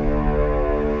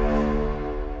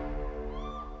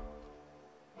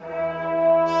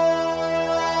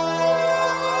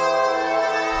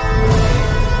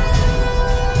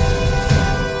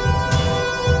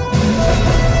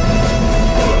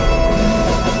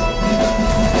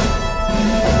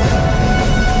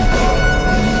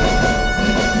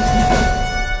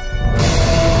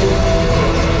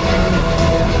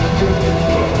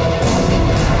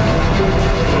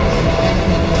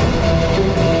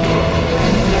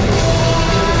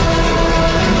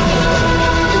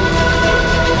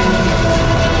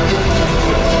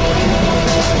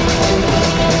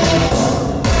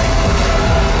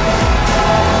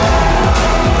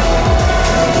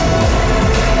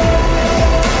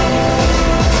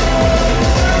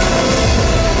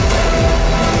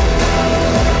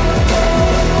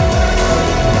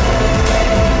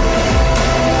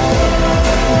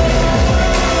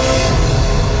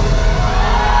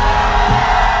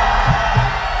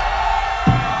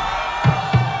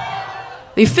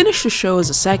 They finished the show as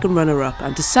a second runner-up,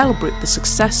 and to celebrate the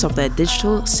success of their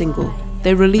digital single,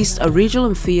 they released a regional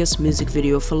and fierce music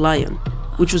video for Lion,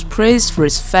 which was praised for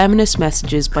its feminist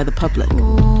messages by the public.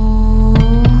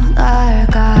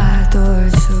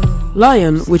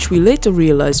 Lion, which we later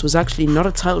realised was actually not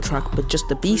a title track but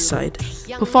just a B-side,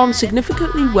 performed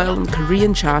significantly well in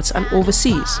Korean charts and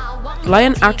overseas.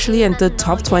 Lion actually entered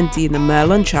top 20 in the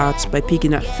MIYEON charts by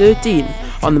peaking at 13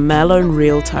 on the MIYEON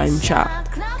real-time chart.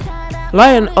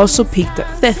 Lion also peaked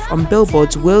at 5th on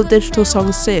Billboard's World Digital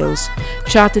Song Sales,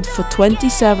 charted for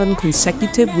 27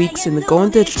 consecutive weeks in the Go On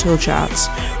Digital charts,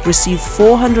 received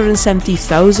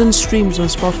 470,000 streams on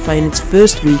Spotify in its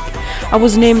first week, and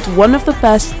was named one of the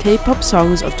best K-pop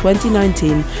songs of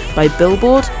 2019 by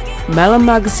Billboard, Melon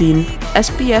Magazine,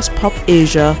 SBS Pop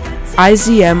Asia,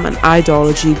 IZM and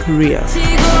I-DLE Korea.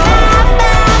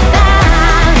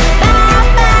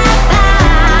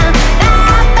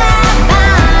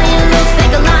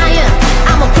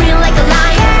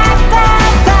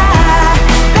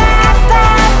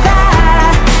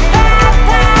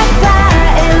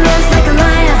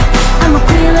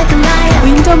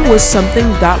 Was something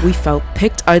that we felt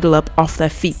picked IDLE up off their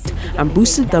feet and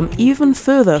boosted them even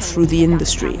further through the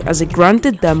industry, as it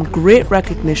granted them great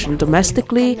recognition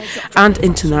domestically and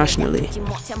internationally.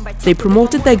 They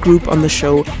promoted their group on the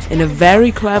show in a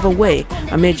very clever way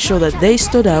and made sure that they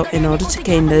stood out in order to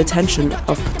gain the attention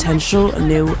of potential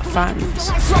new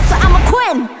fans.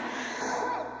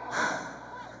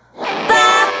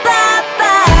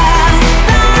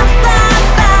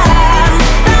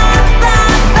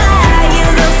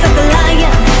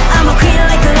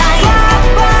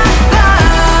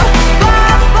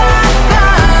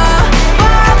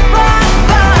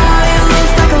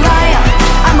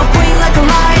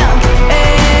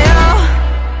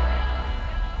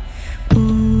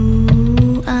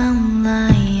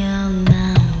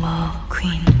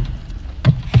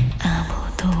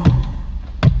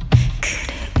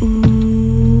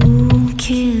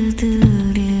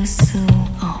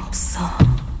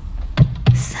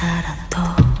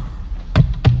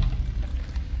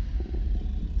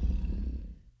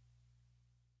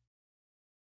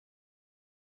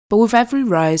 But with every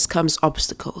rise comes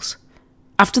obstacles.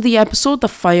 After the episode The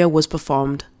Fire was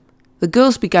performed, the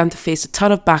girls began to face a ton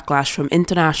of backlash from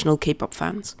international K-pop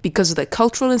fans because of their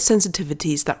cultural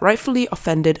insensitivities that rightfully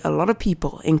offended a lot of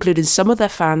people, including some of their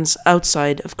fans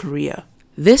outside of Korea.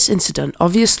 This incident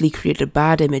obviously created a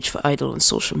bad image for IDLE on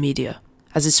social media,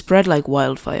 as it spread like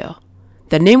wildfire.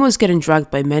 Their name was getting dragged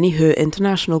by many hurt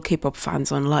international K-pop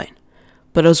fans online.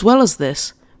 But as well as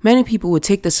this, many people would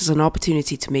take this as an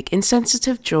opportunity to make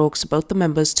insensitive jokes about the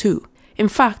members too. In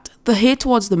fact, the hate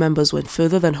towards the members went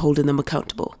further than holding them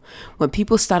accountable, when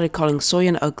people started calling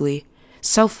SOYEON ugly,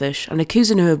 selfish, and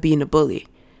accusing her of being a bully.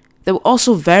 There were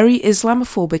also very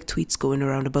Islamophobic tweets going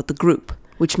around about the group,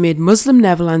 which made Muslim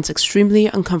Netherlands extremely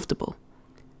uncomfortable.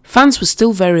 Fans were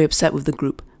still very upset with the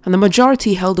group, and the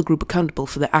majority held the group accountable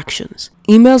for their actions.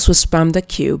 Emails were spammed at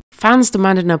Cube, fans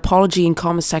demanded an apology in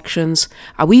comment sections,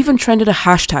 and we even trended a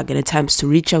hashtag in attempts to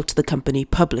reach out to the company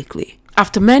publicly.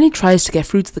 After many tries to get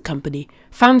through to the company,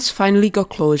 fans finally got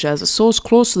closure, as a source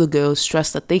close to the girls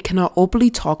stressed that they cannot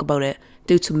openly talk about it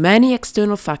due to many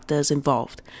external factors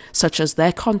involved, such as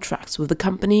their contracts with the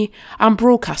company and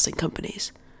broadcasting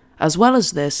companies. As well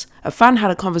as this, a fan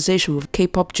had a conversation with a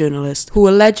K-pop journalist who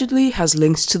allegedly has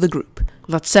links to the group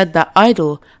that said that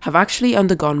I-DLE have actually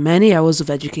undergone many hours of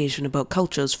education about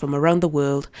cultures from around the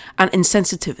world and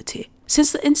insensitivity.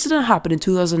 Since the incident happened in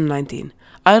 2019,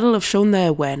 I-DLE have shown their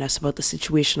awareness about the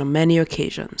situation on many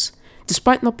occasions.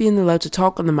 Despite not being allowed to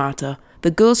talk on the matter, the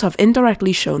girls have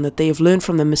indirectly shown that they have learned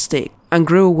from their mistake and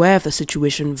grew aware of the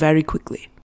situation very quickly.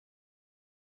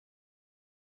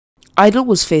 I-DLE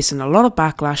was facing a lot of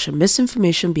backlash and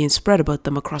misinformation being spread about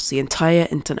them across the entire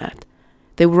internet.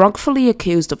 They were wrongfully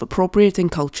accused of appropriating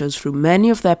cultures through many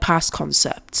of their past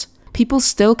concepts. People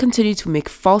still continue to make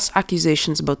false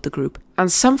accusations about the group,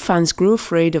 and some fans grew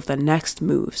afraid of their next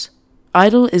moves.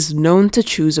 I-DLE is known to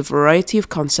choose a variety of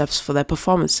concepts for their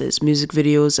performances, music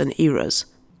videos, and eras.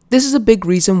 This is a big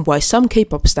reason why some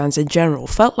K-pop stans in general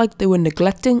felt like they were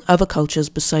neglecting other cultures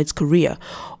besides Korea,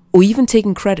 or even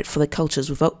taking credit for their cultures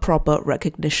without proper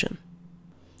recognition.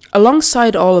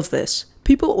 Alongside all of this,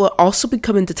 people were also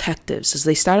becoming detectives as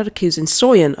they started accusing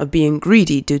SOYEON of being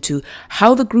greedy due to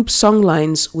how the group's song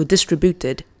lines were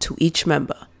distributed to each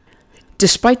member.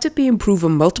 Despite it being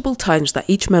proven multiple times that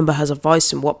each member has a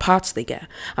voice in what parts they get,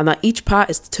 and that each part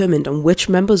is determined on which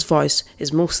member's voice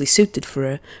is mostly suited for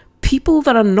it, people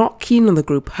that are not keen on the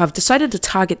group have decided to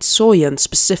target SOYEON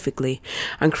specifically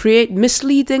and create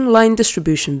misleading line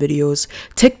distribution videos,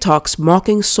 TikToks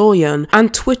mocking SOYEON,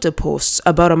 and Twitter posts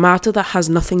about a matter that has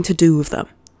nothing to do with them.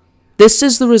 This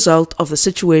is the result of the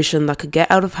situation that could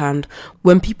get out of hand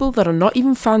when people that are not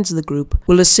even fans of the group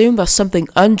will assume that something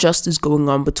unjust is going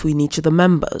on between each of the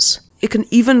members. It can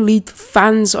even lead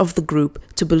fans of the group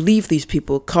to believe these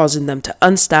people, causing them to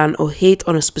unstan or hate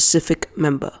on a specific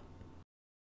member.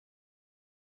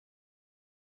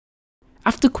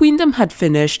 After Queendom had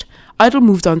finished, I-DLE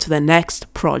moved on to their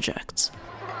next projects.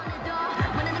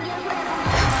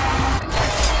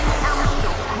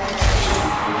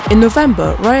 In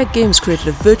November, Riot Games created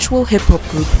a virtual hip-hop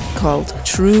group called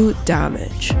True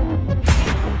Damage.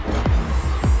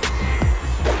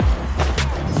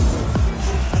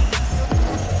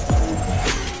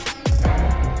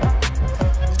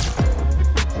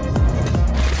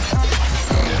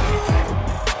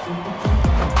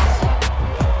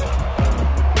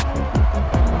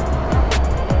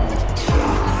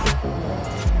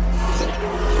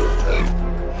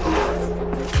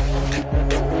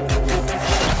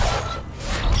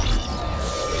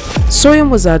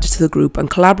 SOYEON was added to the group and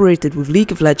collaborated with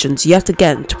League of Legends yet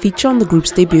again to feature on the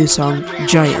group's debut song,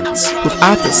 Giants, with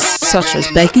artists such as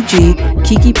Becky G,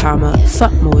 Kiki Palmer,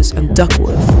 Thutmose, and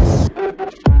Duckworth.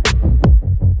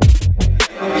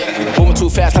 Moving too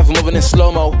fast, life moving in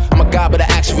slow-mo. I'm a god, but I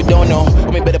actually don't know.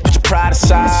 Homie, better put your pride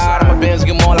aside. I'm a Benz,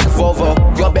 get more like a Volvo.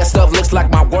 Your best stuff looks like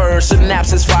my words.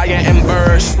 Synapses, fire, and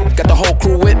burst. Got the whole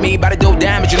crew with me, about to do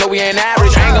damage. You know we ain't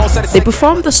average. I ain't gonna set it. They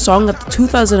performed the song at the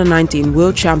 2019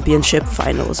 World Championship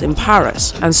Finals in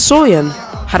Paris, and SOYEON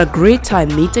had a great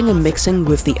time meeting and mixing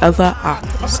with the other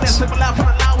artists.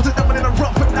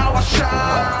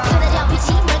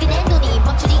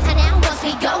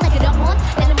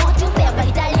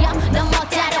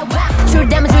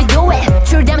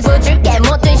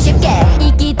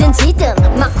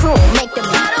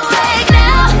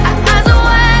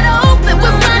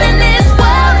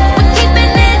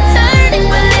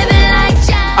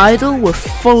 I-DLE were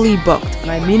fully booked, and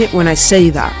I mean it when I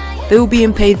say that. They were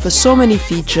being paid for so many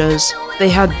features, they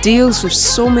had deals with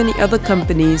so many other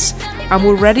companies, and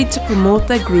were ready to promote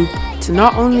their group to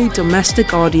not only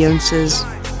domestic audiences,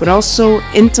 but also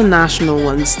international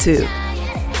ones too.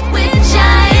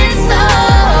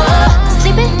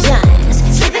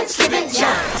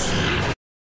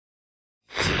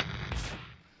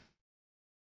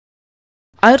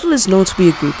 I-DLE is known to be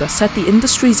a group that set the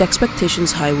industry's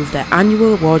expectations high with their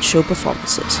annual award show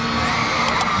performances.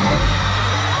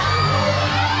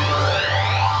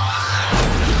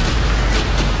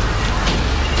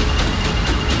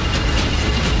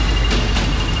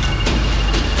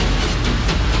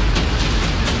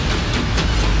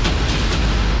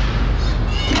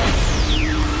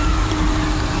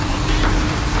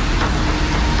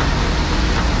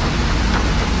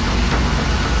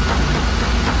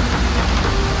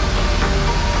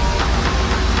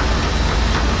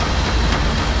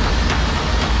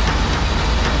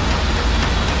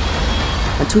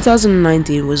 And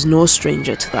 2019 was no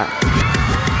stranger to that.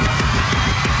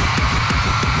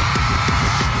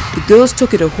 The girls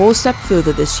took it a whole step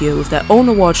further this year with their own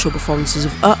award show performances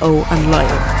of Uh-Oh and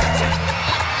Lion.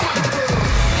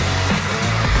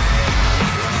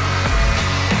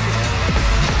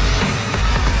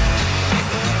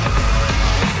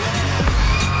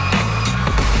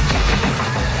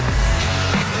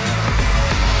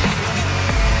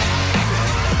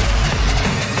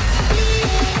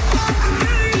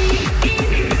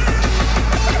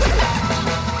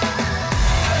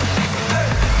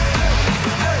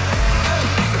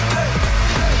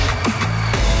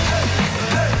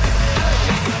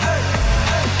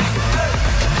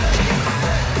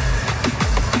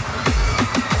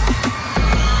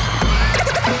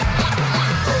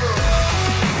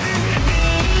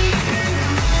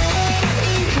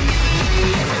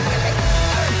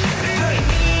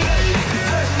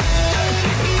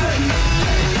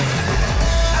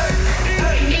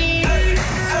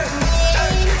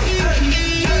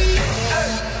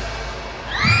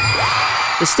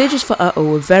 stages for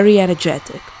I-DLE were very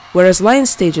energetic, whereas Lion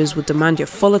stages would demand your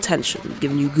full attention,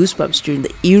 giving you goosebumps during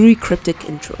the eerie cryptic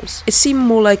intros. It seemed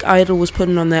more like I-DLE was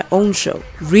putting on their own show,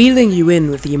 reeling you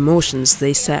in with the emotions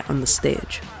they set on the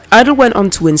stage. I-DLE went on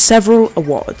to win several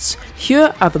awards.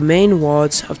 Here are the main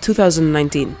awards of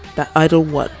 2019 that I-DLE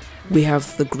won. We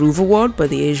have the Groove Award by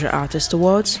the Asia Artist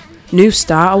Awards, New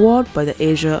Star Award by the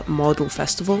Asia Model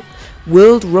Festival,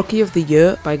 World Rookie of the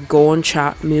Year by Gorn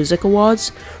Chat Music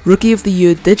Awards, Rookie of the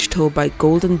Year Digital by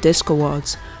Golden Disc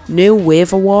Awards, New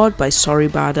Wave Award by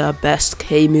Soribada Best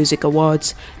K-Music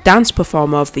Awards, Dance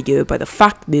Performer of the Year by the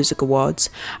Fact Music Awards,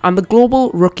 and the Global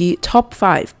Rookie Top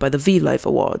 5 by the V-Live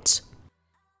Awards.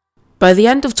 By the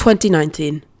end of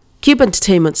 2019, Cube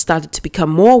Entertainment started to become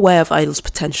more aware of I-DLE's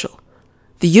potential.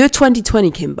 The year 2020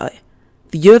 came by,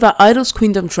 the year that I-DLE's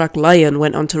Queendom track Lion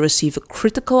went on to receive a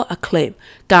critical acclaim,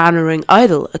 garnering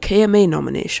I-DLE a KMA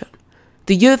nomination.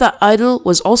 The year that I-DLE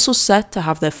was also set to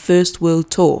have their first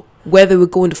world tour, where they were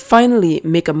going to finally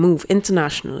make a move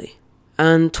internationally.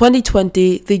 And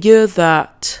 2020, the year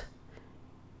that...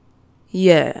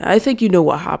 yeah, I think you know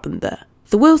what happened there.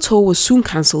 The world tour was soon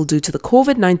cancelled due to the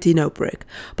COVID-19 outbreak,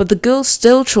 but the girls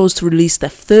still chose to release their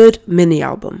third mini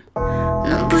album.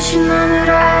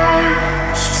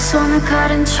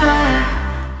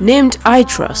 Named I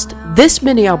Trust, this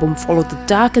mini album followed the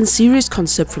dark and serious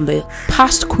concept from the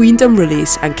past Queendom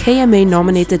release and KMA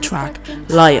nominated track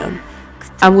Lion,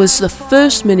 and was the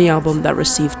first mini album that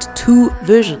received 2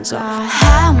 versions of.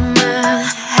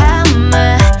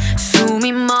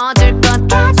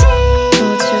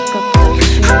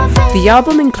 The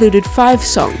album included 5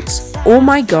 songs: Oh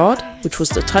My God, which was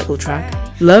the title track,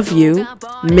 Love You,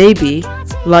 Maybe,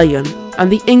 Lion, and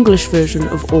the English version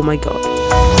of Oh My God.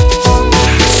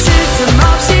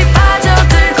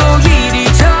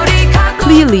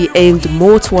 Clearly aimed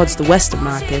more towards the Western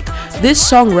market, this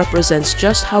song represents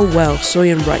just how well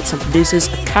SOYEON writes and produces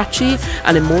a catchy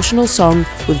and emotional song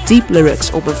with deep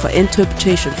lyrics open for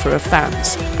interpretation for her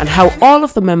fans, and how all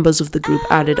of the members of the group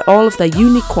added all of their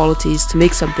unique qualities to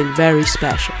make something very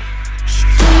special.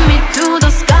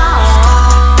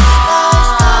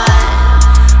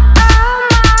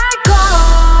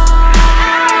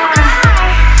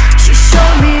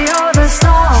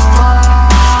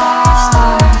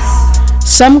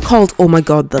 Some called Oh My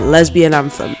God the lesbian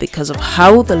anthem because of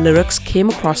how the lyrics came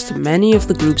across to many of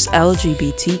the group's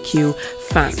LGBTQ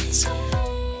fans.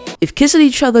 If kissing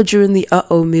each other during the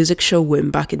I-DLE music show win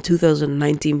back in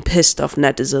 2019 pissed off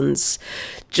netizens,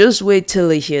 just wait till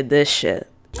they hear this shit.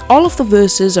 All of the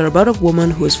verses are about a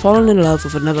woman who has fallen in love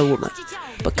with another woman,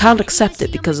 but can't accept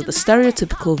it because of the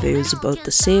stereotypical views about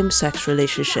the same-sex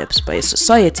relationships by a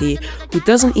society who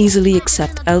doesn't easily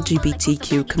accept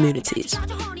LGBTQ communities.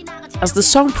 As the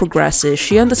song progresses,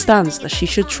 she understands that she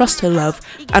should trust her love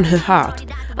and her heart,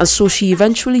 and so she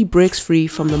eventually breaks free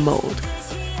from the mold.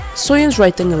 SOYEON's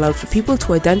writing allowed for people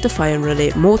to identify and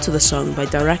relate more to the song by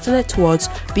directing it towards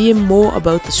being more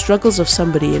about the struggles of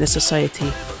somebody in a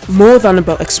society, more than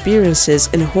about experiences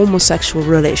in a homosexual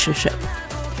relationship.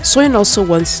 SOYEON also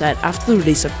once said after the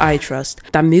release of I Trust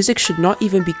that music should not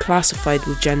even be classified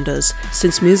with genders,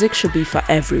 since music should be for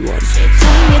everyone.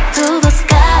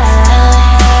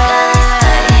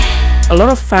 A lot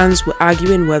of fans were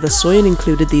arguing whether SOYEON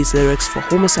included these lyrics for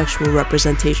homosexual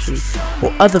representation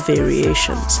or other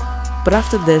variations, but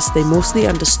after this they mostly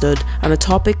understood and the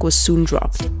topic was soon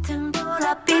dropped.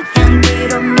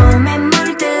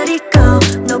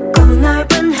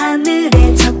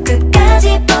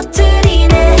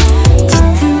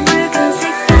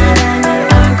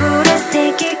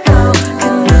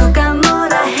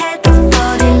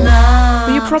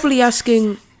 You're probably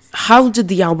asking, how did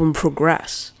the album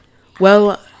progress?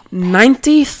 Well,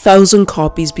 90,000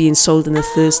 copies being sold in the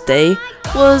first day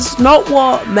was not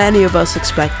what many of us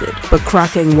expected, but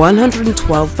cracking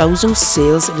 112,000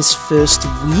 sales in its first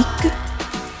week?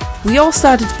 We all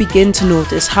started to begin to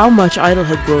notice how much I-DLE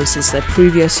had grown since their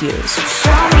previous years.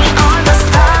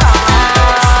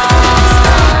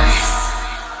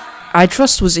 I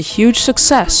Trust was a huge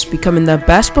success, becoming their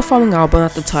best performing album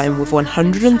at the time with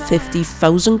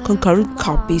 150,000 concurrent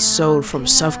copies sold from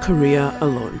South Korea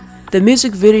alone. The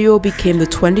music video became the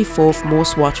 24th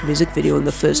most watched music video in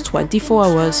the first 24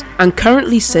 hours and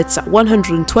currently sits at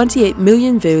 128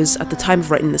 million views at the time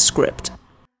of writing the script.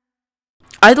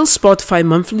 I-DLE's Spotify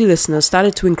monthly listeners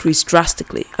started to increase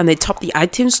drastically, and they topped the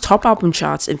iTunes top album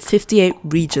charts in 58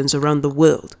 regions around the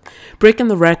world, breaking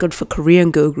the record for Korean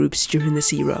girl groups during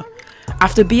this era.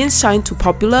 After being signed to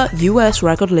popular US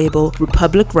record label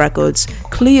Republic Records,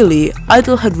 clearly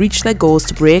I-DLE had reached their goals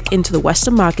to break into the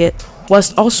Western market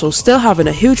whilst also still having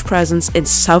a huge presence in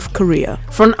South Korea.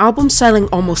 For an album selling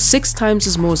almost 6 times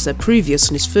as more as their previous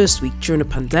in its first week during a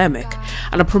pandemic,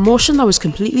 and a promotion that was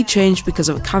completely changed because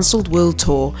of a cancelled world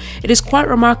tour, it is quite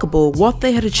remarkable what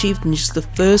they had achieved in just the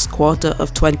first quarter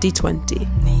of 2020.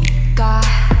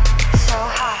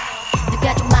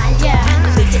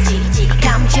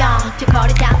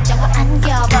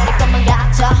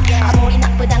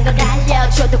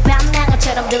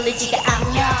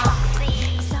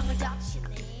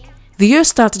 The year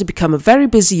started to become a very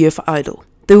busy year for I-DLE.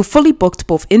 They were fully booked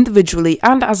both individually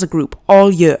and as a group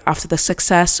all year after the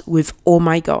success with Oh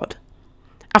My God.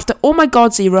 After Oh My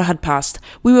God's era had passed,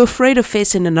 we were afraid of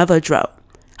facing another drought.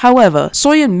 However,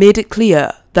 SOYEON made it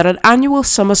clear that an annual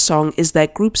summer song is their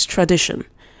group's tradition,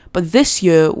 but this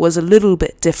year was a little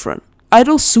bit different.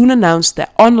 I-DLE soon announced their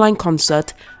online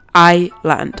concert,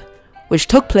 I-LAND, which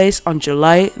took place on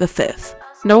July the 5th.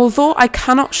 Now, although I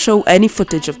cannot show any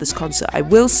footage of this concert, I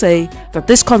will say that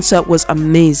this concert was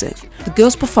amazing. The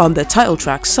girls performed their title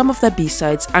tracks, some of their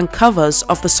B-sides, and covers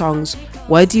of the songs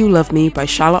Why Do You Love Me by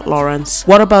Charlotte Lawrence,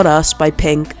 What About Us by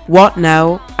Pink, What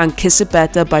Now and Kiss It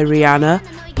Better by Rihanna,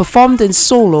 performed in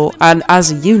solo and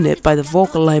as a unit by the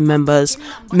vocal line members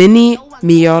MINNIE,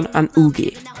 MIYEON and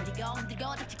OOGI.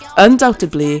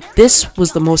 Undoubtedly, this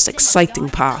was the most exciting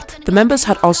part. The members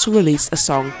had also released a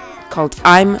song called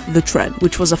I'm the Trend,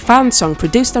 which was a fan song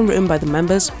produced and written by the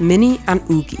members MINNIE and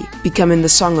OOGI, becoming the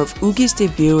song of OOGI's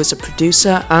debut as a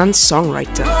producer and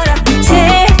songwriter.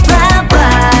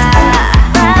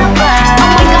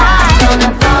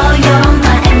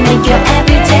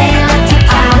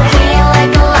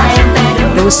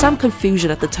 There was some confusion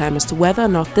at the time as to whether or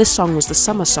not this song was the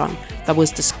summer song that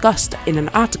was discussed in an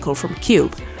article from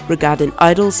Cube regarding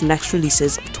I-DLE's next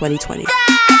releases of 2020.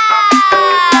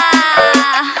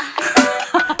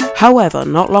 However,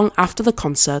 not long after the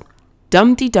concert,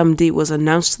 Dum Dee Dum Dee was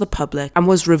announced to the public and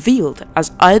was revealed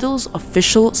as I-DLE's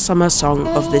official summer song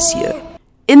of this year.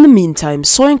 In the meantime,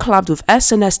 SOYEON collabed with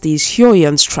SNSD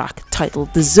SOYEON's track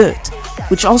titled Dessert,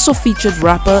 which also featured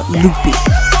rapper Loopy.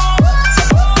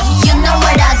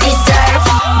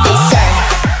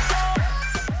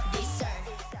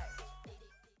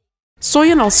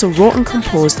 SOYEON also wrote and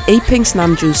composed A-Pink's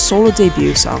Namjoon's solo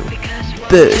debut song,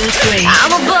 Bird.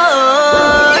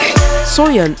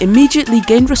 SOYEON immediately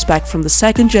gained respect from the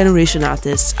second generation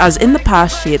artists, as in the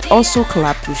past she had also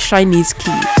collabed with Chinese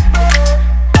Key.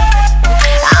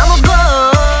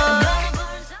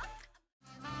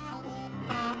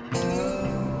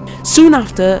 Soon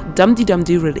after, Dum Dee Dum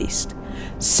Dee released.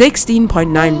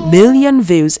 16.9 million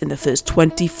views in the first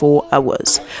 24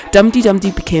 hours. Dum Dee Dum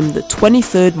Dee became the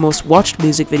 23rd most watched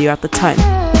music video at the time.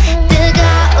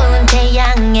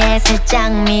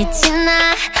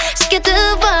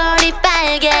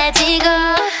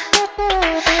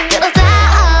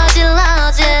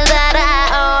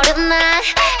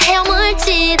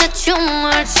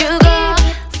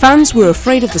 Fans were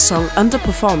afraid of the song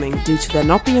underperforming due to there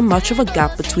not being much of a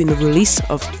gap between the release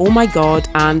of Oh My God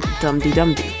and Dum Dee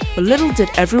Dum Dee. But little did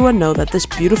everyone know that this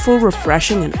beautiful,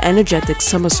 refreshing and energetic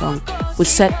summer song would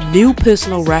set new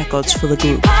personal records for the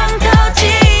group.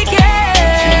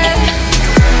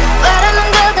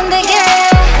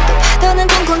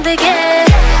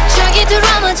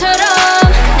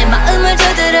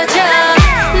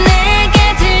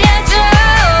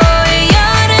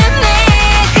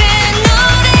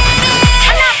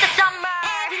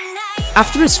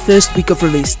 After its first week of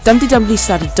release, Dum Dee Dum Dee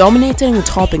started dominating and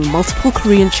topping multiple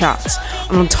Korean charts,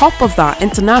 and on top of that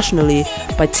internationally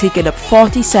by taking up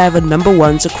 47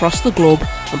 #1s across the globe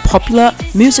on popular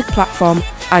music platform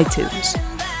iTunes.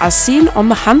 As seen on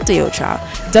the Hanteo chart,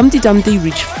 Dum Dee Dum Dee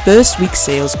reached first week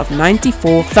sales of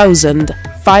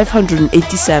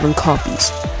 94,587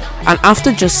 copies. And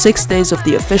after just 6 days of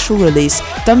the official release,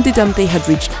 Dum Dee Dum Dee had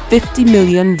reached 50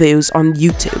 million views on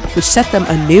YouTube, which set them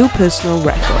a new personal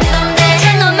record.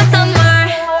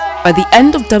 By the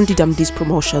end of Dum Dee Dum Dee's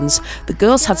promotions, the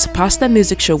girls had surpassed their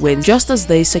music show win just as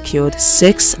they secured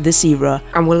 6 this era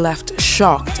and were left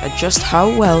shocked at just how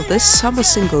well this summer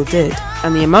single did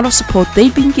and the amount of support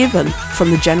they'd been given from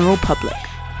the general public.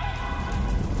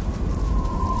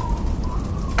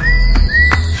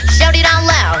 Shout it out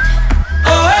loud.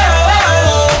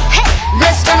 Hey,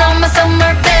 let's turn on my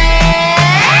summer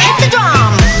band. Hit the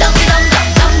drum. Dum dee dum dum,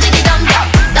 dum dee dum dum,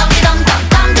 dum dee dum dum,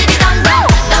 dum dee dum dum,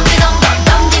 dum dee dum dum,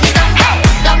 dum dee dum, hey,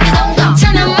 dum dee dum dum.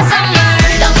 Turn on my summer.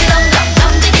 Dum dee dum dum,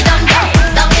 dum dee dum dum,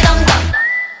 dum dee dum dum,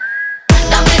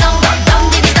 dum dee dum dum, dum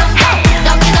dee dum, hey,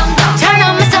 dum dee dum dum. Turn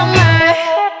on my summer.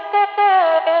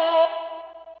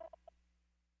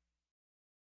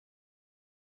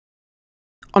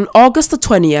 On August the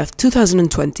 20th,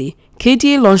 2020,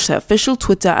 KDA launched their official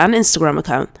Twitter and Instagram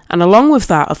account, and along with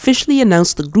that officially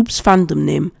announced the group's fandom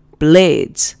name,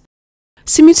 Blades.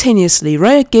 Simultaneously,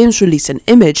 Riot Games released an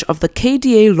image of the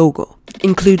KDA logo,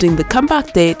 including the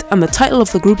comeback date and the title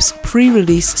of the group's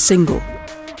pre-release single.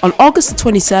 On August the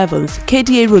 27th,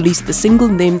 KDA released the single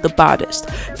named The Baddest,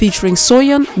 featuring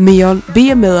SOYEON, MIYEON,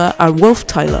 Bia Miller and Wolf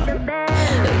Tyler.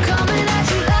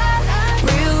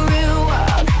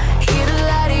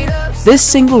 This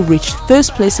single reached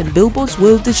first place in Billboard's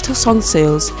World Digital Song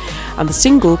Sales, and the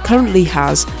single currently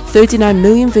has 39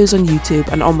 million views on YouTube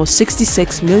and almost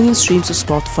 66 million streams on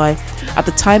Spotify at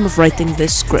the time of writing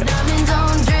this script.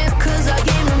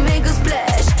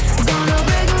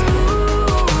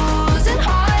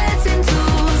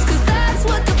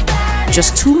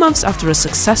 Just 2 months after a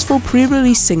successful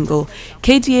pre-release single,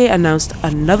 KDA announced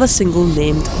another single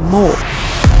named More.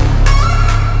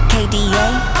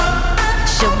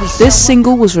 This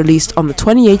single was released on the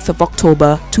 28th of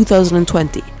October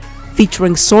 2020,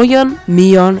 featuring SOYEON,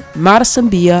 MIYEON, Madison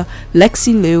Bia,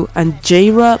 Lexi Liu and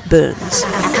Jaira Burns.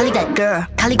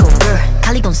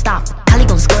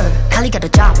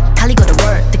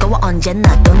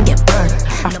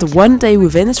 After 1 day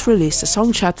within its release, the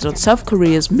song charted on South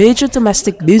Korea's major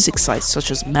domestic music sites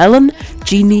such as Melon,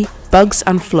 Genie, Bugs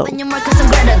and Flow.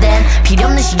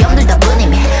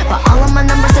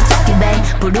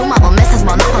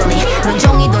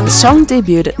 The song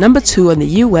debuted at number 2 on the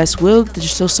US World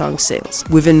Digital Song Sales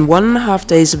within 1.5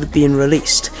 days of it being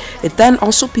released. It then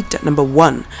also peaked at number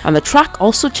 1, and the track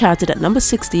also charted at number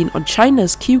 16 on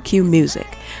China's QQ Music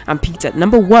and peaked at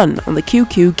number 1 on the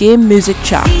QQ Game Music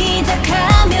chart.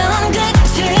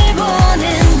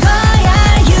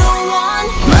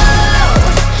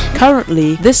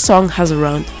 Currently, this song has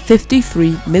around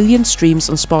 53 million streams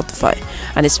on Spotify,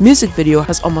 and its music video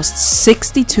has almost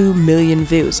 62 million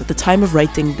views at the time of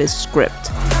writing this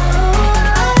script.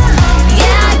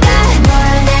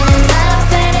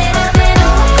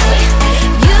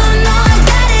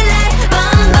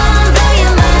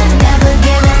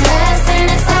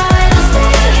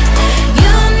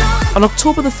 On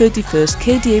October the 31st,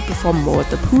 KDA performed More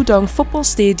at the Pudong Football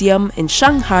Stadium in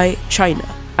Shanghai, China,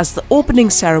 as the opening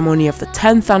ceremony of the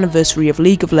 10th anniversary of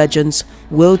League of Legends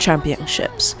World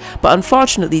Championships. But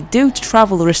unfortunately, due to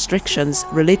travel restrictions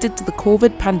related to the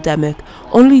COVID pandemic,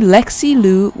 only Lexi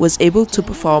Liu was able to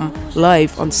perform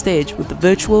live on stage with the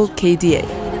virtual KDA.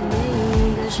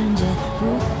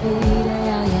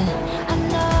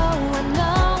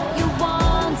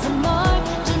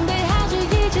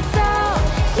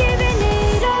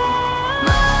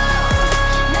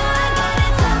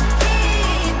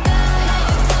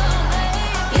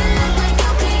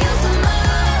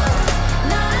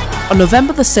 On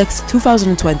November the 6th,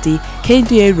 2020,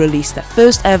 KDA released their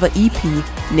first ever EP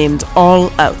named All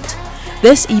Out.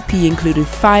 This EP included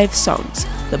 5 songs: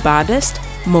 The Baddest,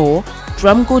 More,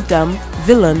 Drum Go Dumb,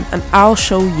 Villain and I'll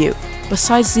Show You.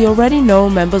 Besides the already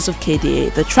known members of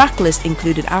KDA, the tracklist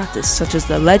included artists such as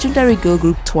the legendary girl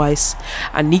group Twice,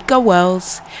 Anika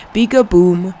Wells, Biga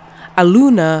Boom,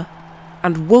 Aluna,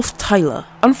 and Wolf Tyler.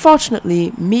 Unfortunately,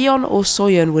 MIYEON or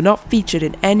SOYEON were not featured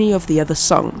in any of the other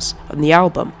songs on the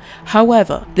album.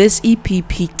 However, this EP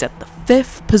peaked at the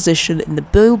 5th position in the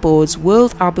Billboard's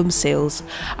World Album Sales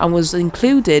and was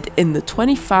included in the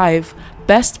 25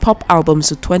 Best Pop Albums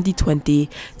of 2020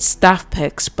 staff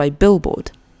picks by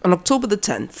Billboard. On October the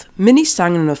 10th, MINNIE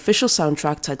sang an official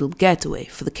soundtrack titled Getaway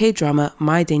for the K-drama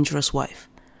My Dangerous Wife.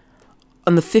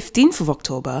 On the 15th of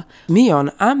October,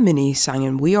 MIYEON and MINNIE sang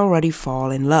in We Already Fall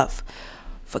in Love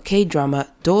for K-drama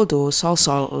Do Do Sol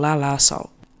Sol La La Sol.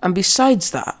 And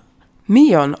besides that,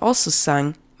 MIYEON also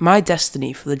sang My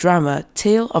Destiny for the drama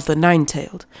Tale of the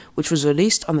Nine-Tailed, which was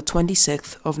released on the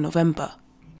 26th of November.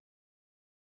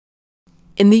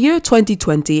 In the year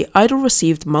 2020, IDLE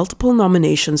received multiple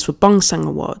nominations for BONGSANG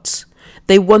Awards.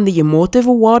 They won the Emotive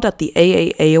Award at the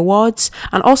AAA Awards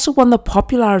and also won the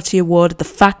Popularity Award at the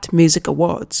Fact Music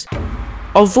Awards.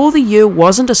 Although the year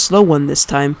wasn't a slow one this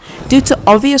time, due to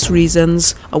obvious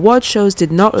reasons, award shows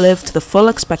did not live to the full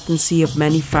expectancy of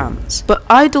many fans. But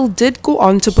IDLE did go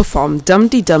on to perform Dum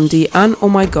Dee Dum Dee and Oh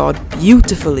My God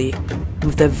beautifully,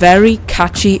 with their very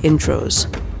catchy intros,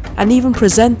 and even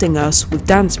presenting us with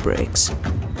dance breaks.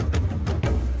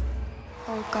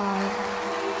 Oh God,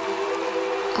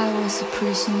 I was a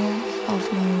prisoner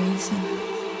of my reason.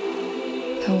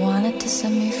 I wanted to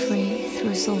set me free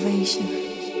through salvation.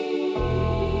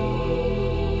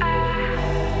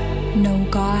 No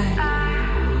God,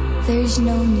 there is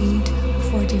no need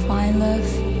for divine love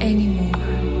anymore,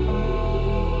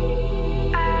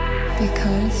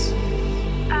 because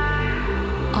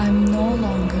I'm no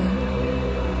longer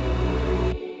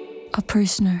a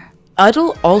prisoner.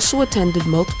 IDLE also attended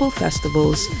multiple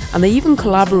festivals, and they even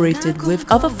collaborated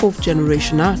with other 4th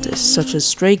generation artists such as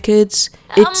Stray Kids,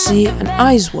 ITZY and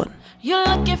IZ*ONE. You're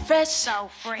looking fresh, so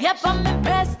fresh. Yep, I'm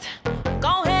impressed.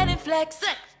 Go ahead and flex.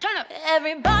 Turn up.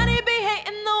 Everybody be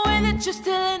hating the way that you're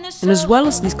still in the show. And as well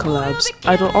as these collabs,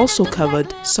 IDLE also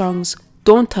covered songs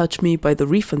Don't Touch Me by the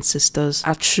Refund Sisters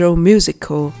at Show Music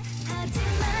Co.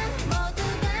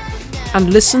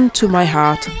 and Listen to My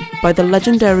Heart by the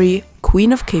legendary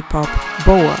Queen of K-pop,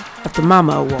 BoA, at the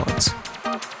Mama Awards.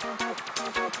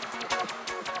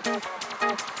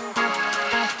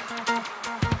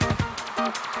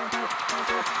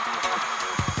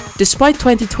 Despite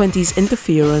 2020's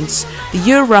interference, the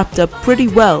year wrapped up pretty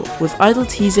well, with IDLE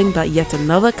teasing that yet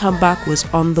another comeback was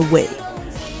on the way.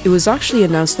 It was actually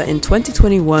announced that in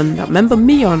 2021 that member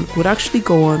MIYEON would actually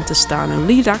go on to star in a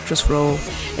lead actress role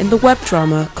in the web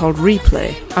drama called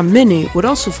Replay, and MINNIE would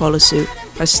also follow suit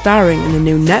by starring in the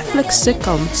new Netflix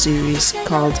sitcom series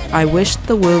called I Wish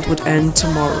the World Would End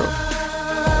Tomorrow.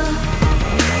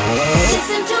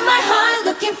 Listen to my heart,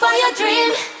 looking for your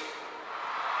dream.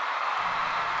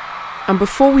 And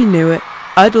before we knew it,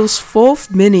 IDLE's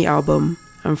 4th mini album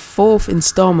and 4th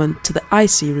installment to the I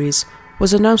series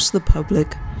was announced to the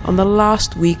public on the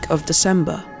last week of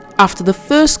December. After the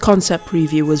first concept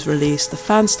preview was released, the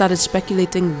fans started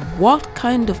speculating what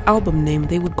kind of album name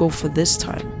they would go for this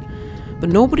time. But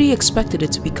nobody expected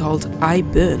it to be called I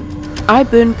Burn. I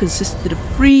Burn consisted of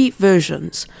 3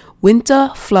 versions: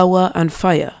 Winter, Flower and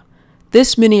Fire.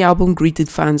 This mini album greeted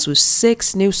fans with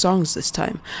 6 new songs this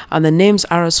time, and the names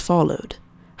are as followed: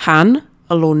 Han,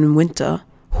 Alone in Winter,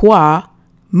 Hwa,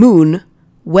 Moon,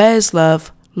 Where's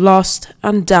Love, Lost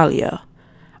and Dahlia.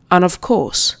 And of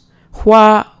course,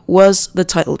 Hwa was the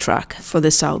title track for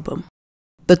this album.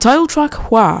 The title track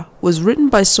Hwa was written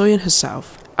by SOYEON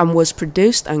herself and was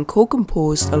produced and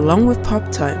co-composed along with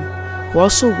Pop Time, who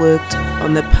also worked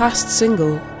on the past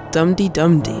single Dum Dee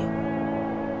Dum Dee.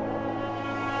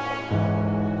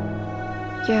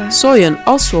 SOYEON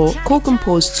also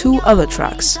co-composed 2 other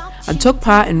tracks and took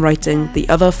part in writing the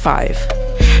other 5.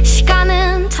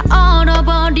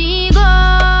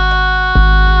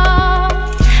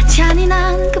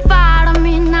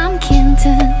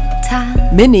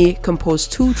 MINNIE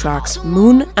composed 2 tracks,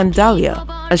 Moon and Dahlia,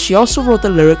 and she also wrote the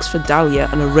lyrics for Dahlia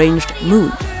and arranged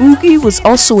Moon. Oogie was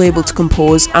also able to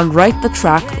compose and write the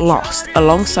track Lost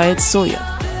alongside SOYEON,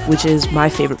 which is my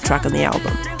favourite track on the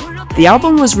album. The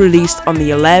album was released on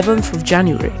the 11th of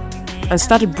January and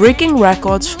started breaking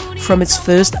records from its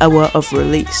first hour of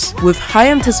release. With high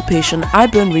anticipation, I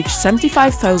Burn reached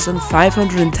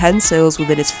 75,510 sales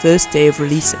within its first day of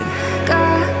releasing.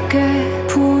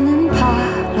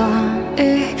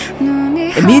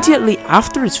 Immediately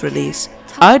after its release,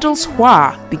 IDLE's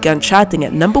Hwa began charting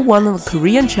at #1 on the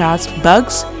Korean charts,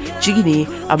 Bugs, Genie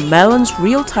and Melon's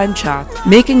real-time chart,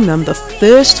 making them the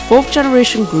first 4th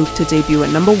generation group to debut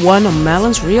at #1 on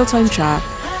Melon's real-time chart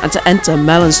and to enter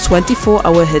Melon's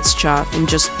 24-hour hits chart in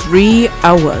just 3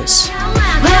 hours.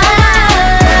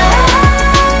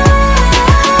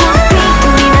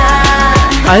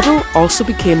 IDLE also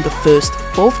became the first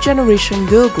 4th generation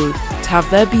girl group to have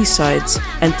their B-sides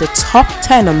enter top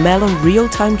 10 on Melon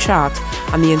real-time chart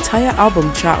and the entire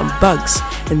album chart on Bugs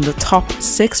in the top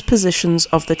 6 positions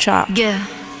of the chart.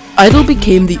 IDLE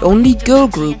became the only girl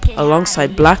group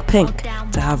alongside Blackpink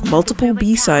to have multiple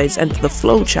B-sides enter the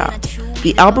Flow chart.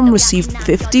 The album received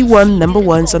 51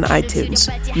 #1s on iTunes,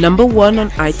 #1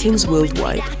 on iTunes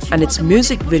worldwide, and its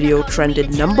music video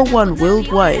trended #1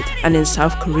 worldwide and in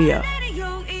South Korea.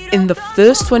 In the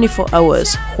first 24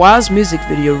 hours, Hwa's music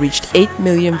video reached 8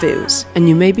 million views, and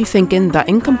you may be thinking that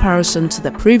in comparison to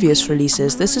their previous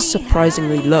releases, this is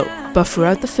surprisingly low. But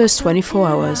throughout the first 24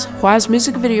 hours, Hwa's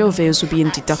music video views were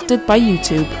being deducted by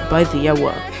YouTube by the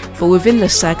hour. But within the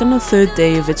 2nd or 3rd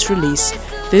day of its release,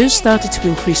 views started to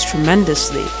increase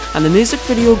tremendously, and the music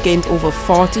video gained over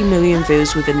 40 million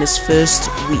views within its first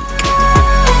week.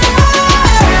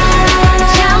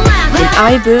 In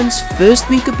I Burn's first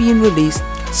week of being released,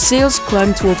 sales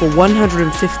climbed to over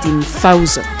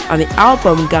 115,000, and the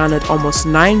album garnered almost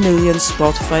 9 million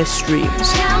Spotify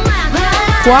streams.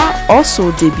 Hwa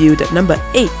also debuted at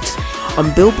 #8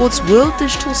 on Billboard's World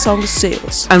Digital Songs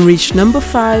Sales and reached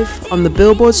 #5 on the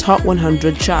Billboard's Hot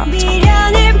 100 chart.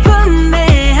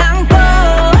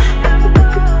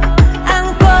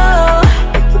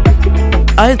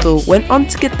 IDLE went on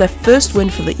to get their first win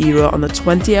for the era on the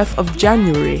 20th of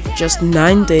January, just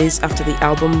 9 days after the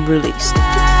album released.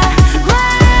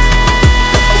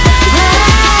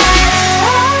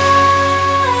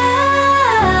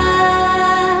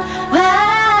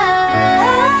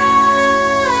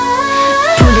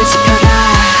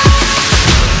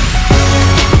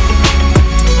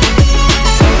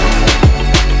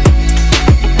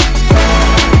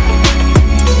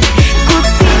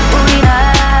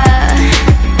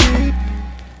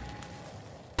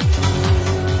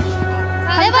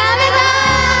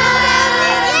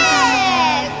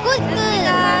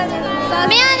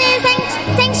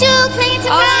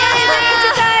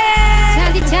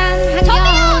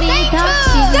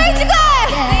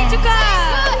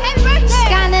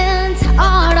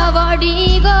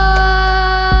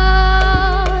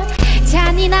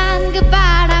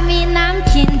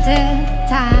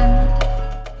 time.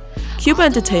 Cube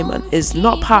Entertainment is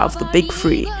not part of the big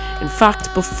three. In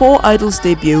fact, before I-DLE's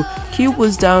debut, Cube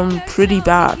was down pretty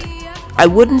bad. I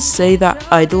wouldn't say that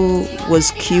I-DLE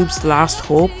was Cube's last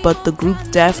hope, but the group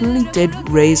definitely did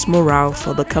raise morale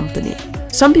for the company.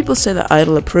 Some people say that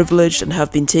I-DLE are privileged and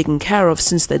have been taken care of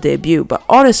since their debut, but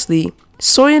honestly,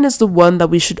 SOYEON is the one that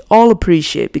we should all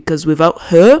appreciate, because without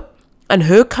her and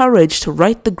her courage to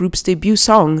write the group's debut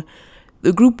song,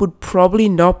 the group would probably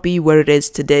not be where it is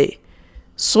today.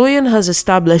 SOYEON has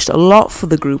established a lot for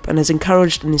the group and has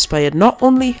encouraged and inspired not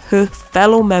only her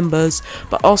fellow members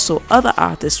but also other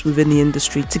artists within the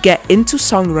industry to get into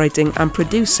songwriting and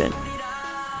producing.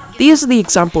 These are the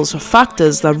examples of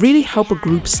factors that really help a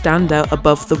group stand out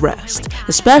above the rest,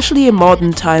 especially in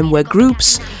modern time where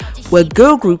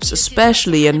girl groups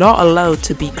especially are not allowed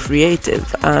to be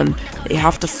creative and they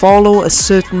have to follow a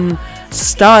certain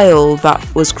style that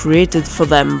was created for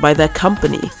them by their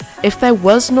company. If there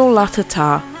was no La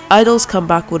Tata, I-DLE's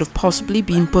comeback would have possibly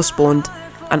been postponed,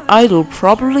 and I-DLE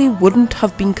probably wouldn't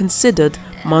have been considered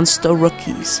monster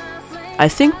rookies. I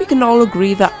think we can all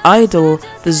agree that I-DLE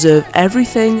deserve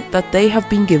everything that they have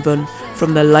been given,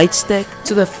 from their light stick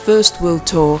to their first world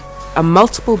tour and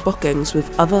multiple bookings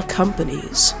with other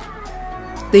companies.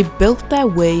 They built their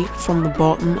way from the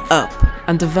bottom up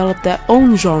and developed their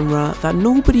own genre that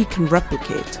nobody can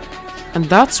replicate. And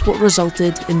that's what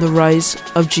resulted in the rise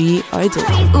of GIDLE.